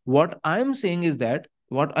complicated. What I am saying is that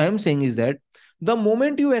the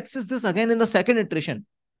moment you access this again in the second iteration,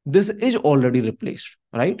 this is already replaced,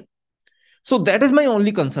 right? So that is my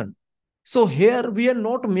only concern. So here we are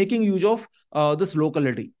not making use of this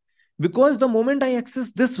locality. because the moment I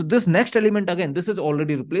access this next element again, this is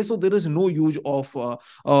already replaced, so there is no use of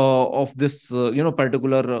this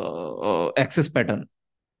particular access pattern.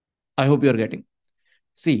 I hope you are getting.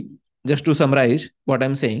 See, just to summarize what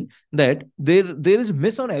I'm saying, that there is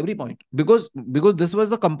miss on every point, because this was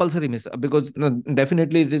the compulsory miss, because no,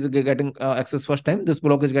 definitely it is getting access first time, this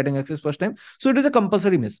block is getting access first time, so it is a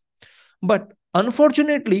compulsory miss. But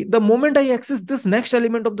unfortunately, the moment I access this next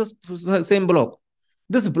element of the same block,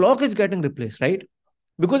 this block is getting replaced, right?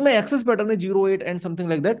 Because my access pattern is 08 and something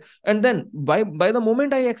like that, and then by the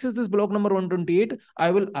moment I access this block number 128, I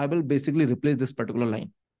will basically replace this particular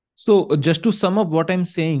line. So just to sum up what I'm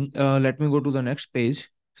saying, let me go to the next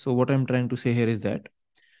page. So what I'm trying to say here is that,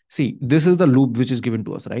 see, this is the loop which is given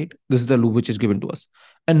to us, right? This is the loop which is given to us.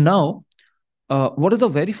 And now, what is the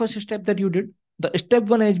very first step that you did? The step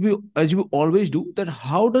one, as we always do, that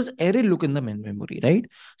how does array look in the main memory, right?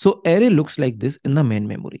 So array looks like this in the main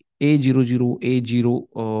memory. A00,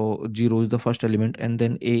 A0, 0 is the first element, and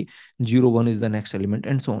then A01 is the next element,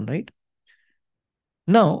 and so on, right?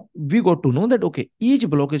 Now we got to know that, okay, each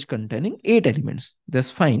block is containing 8 elements. That's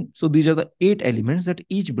fine. So these are the 8 elements that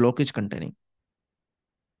each block is containing,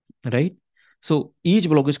 right? So each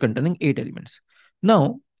block is containing 8 elements.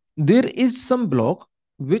 Now there is some block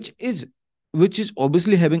which is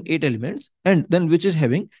obviously having 8 elements, and then which is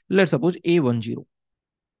having, let's suppose, A10,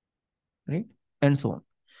 right? And so on.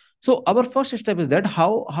 So our first step is that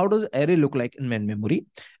how does array look like in main memory,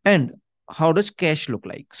 and how does cache look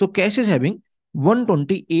like? So cache is having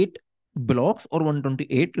 128 blocks or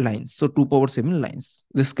 128 lines. So 2 power 7 lines.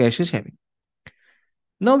 This cache is having.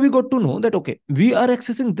 Now we got to know that, okay, we are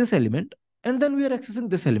accessing this element, and then we are accessing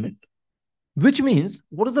this element, which means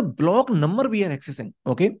what is the block number we are accessing?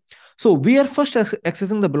 Okay. So we are first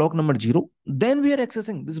accessing the block number 0, then we are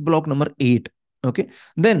accessing this block number 8. Okay.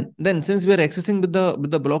 Then since we are accessing with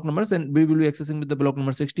the block numbers, then we will be accessing with the block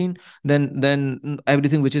number 16, then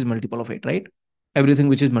everything which is multiple of 8, right? Everything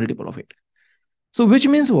which is multiple of 8. So which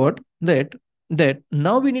means what? That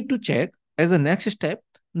now we need to check as a next step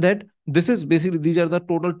that this is basically, these are the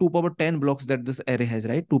total 2 power 10 blocks that this array has,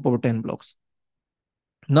 right? 2 power 10 blocks.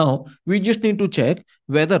 Now we just need to check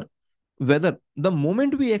whether the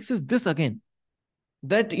moment we access this again,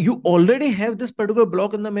 that you already have this particular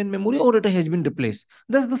block in the main memory, or it has been replaced.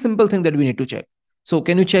 That's the simple thing that we need to check. So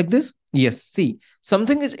can you check this? Yes. See,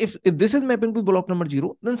 something is, if this is mapping to block number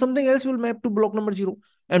 0, then something else will map to block number 0.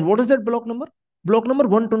 And what is that block number? Block number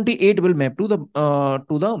 128 will map to the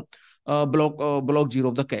block 0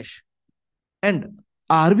 of the cache. And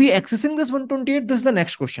are we accessing this 128? This is the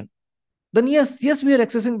next question. Then yes, we are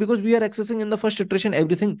accessing, because we are accessing in the first iteration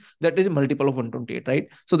everything that is a multiple of 128, right?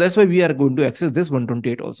 So that's why we are going to access this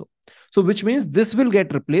 128 also. So which means this will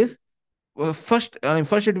get replaced. First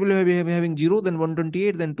it will be having 0, then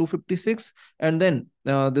 128, then 256, and then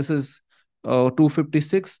this is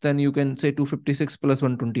 256. Then you can say 256 plus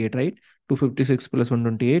 128, right? 256 plus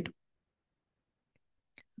 128,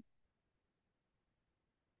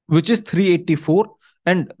 which is 384,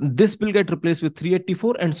 and this will get replaced with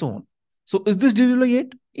 384, and so on. So is this divisible by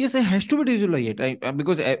 8? Yes, it has to be divisible by 8, right?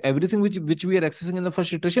 Because everything which we are accessing in the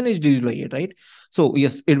first iteration is divisible by 8, right? So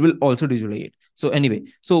yes, it will also divisible by 8. So anyway,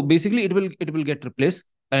 so basically it will get replaced,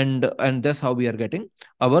 and that's how we are getting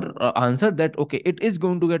our answer, that okay, it is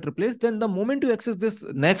going to get replaced. Then the moment you access this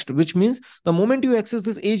next, which means the moment you access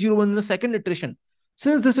this A01 in the second iteration,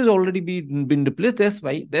 since this has already been replaced, that's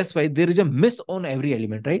why there is a miss on every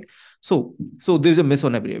element, right? So there is a miss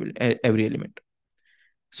on every element.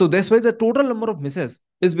 So that's why the total number of misses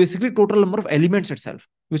is basically total number of elements itself,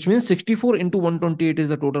 which means 64 into 128 is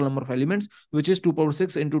the total number of elements, which is 2 power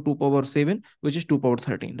 6 into 2 power 7, which is 2 power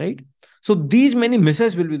 13, right? So these many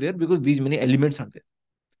misses will be there because these many elements are there.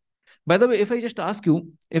 By the way, if I just ask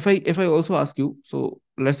you, if I also ask you, so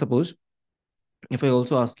let's suppose if I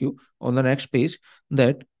also ask you on the next page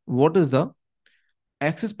that what is the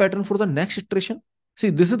access pattern for the next iteration? See,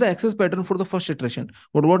 this is the access pattern for the first iteration.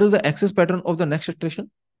 But what is the access pattern of the next iteration?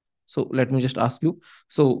 So let me just ask you.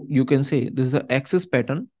 So you can say this is the access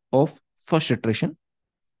pattern of first iteration.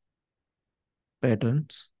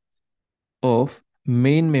 Patterns of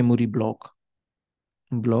main memory block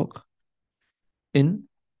in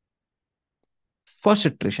first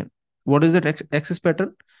iteration. What is that access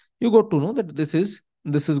pattern? You got to know that this is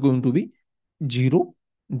going to be 0,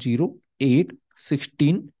 0, 8,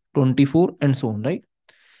 16, 24, and so on, right?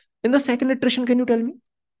 In the second iteration, can you tell me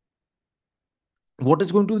what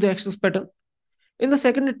is going to be the access pattern? In the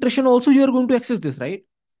second iteration also, you are going to access this, right?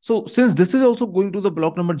 So since this is also going to the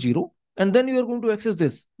block number 0, and then you are going to access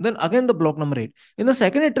this, then again the block number 8. In the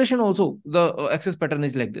second iteration also, the access pattern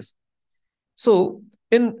is like this. So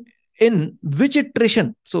in in which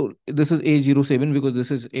iteration, so this is A07 because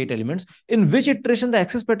this is 8 elements, in which iteration the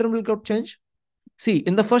access pattern will get changed? See,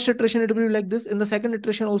 in the first iteration, it will be like this. In the second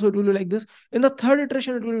iteration, also, it will be like this. In the third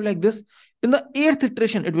iteration, it will be like this. In the eighth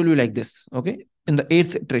iteration, it will be like this. Okay. In the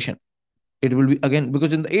eighth iteration, it will be again,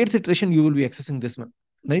 because in the eighth iteration, you will be accessing this one,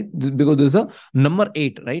 right? Because this is the number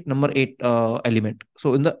 8, right? Number 8 element.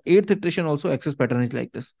 So in the eighth iteration, also, access pattern is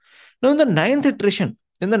like this. Now, in the ninth iteration,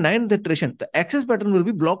 the access pattern will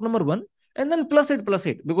be block number 1 and then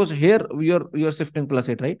 +8 because here you're shifting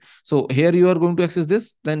 +8, right? So here you are going to access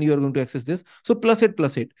this, then you are going to access this. So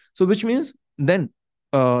 +8. So which means then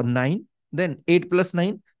 9, then 8 plus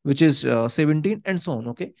 9, which is 17, and so on.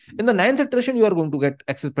 Okay. In the ninth iteration, you are going to get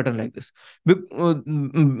access pattern like this.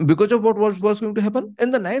 Because of what was going to happen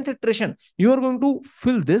in the ninth iteration, you are going to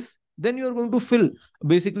fill this. Then you are going to fill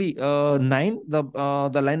basically 9,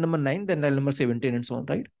 the line number 9, then line number 17, and so on,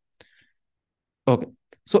 right? Okay.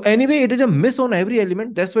 So anyway, it is a miss on every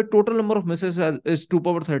element. That's why total number of misses is 2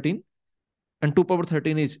 power 13, and 2 power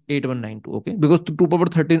 13 is 8192. Okay, because 2 power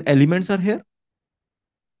 13 elements are here,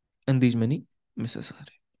 and these many misses are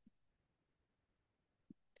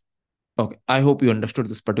here. Okay, I hope you understood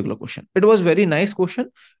this particular question. It was very nice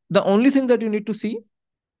question. The only thing that you need to see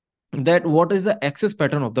that what is the access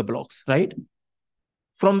pattern of the blocks, right?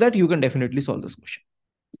 From that, you can definitely solve this question.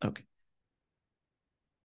 Okay.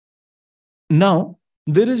 Now,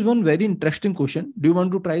 there is one very interesting question. Do you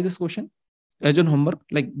want to try this question as your homework?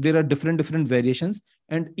 Like there are different variations,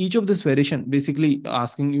 and each of this variation basically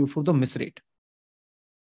asking you for the miss rate.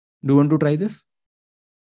 Do you want to try this?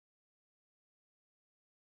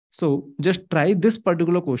 So just try this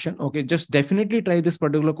particular question. Okay, just definitely try this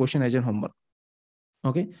particular question as your homework.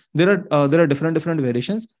 Okay, there are different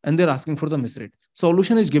variations, and they're asking for the miss rate.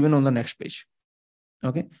 Solution is given on the next page.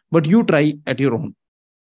 Okay, but you try at your own.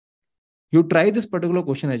 You try this particular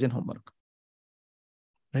question as your homework,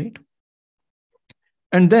 right?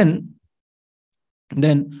 And then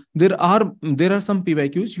there are some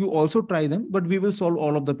PYQs. You also try them, but we will solve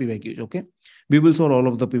all of the PYQs. Okay, we will solve all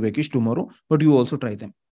of the PYQs tomorrow, but you also try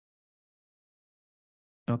them.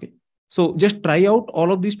 Okay. So just try out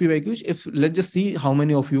all of these PYQs. If let's just see how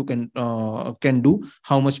many of you can do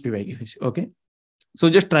how much PYQs. Okay. So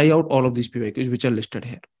just try out all of these PYQs which are listed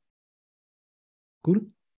here. Cool.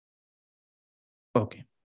 Okay.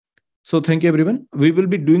 So thank you, everyone. We will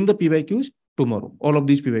be doing the PYQs tomorrow. All of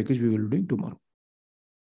these PYQs we will be doing tomorrow.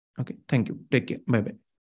 Okay. Thank you. Take care. Bye-bye.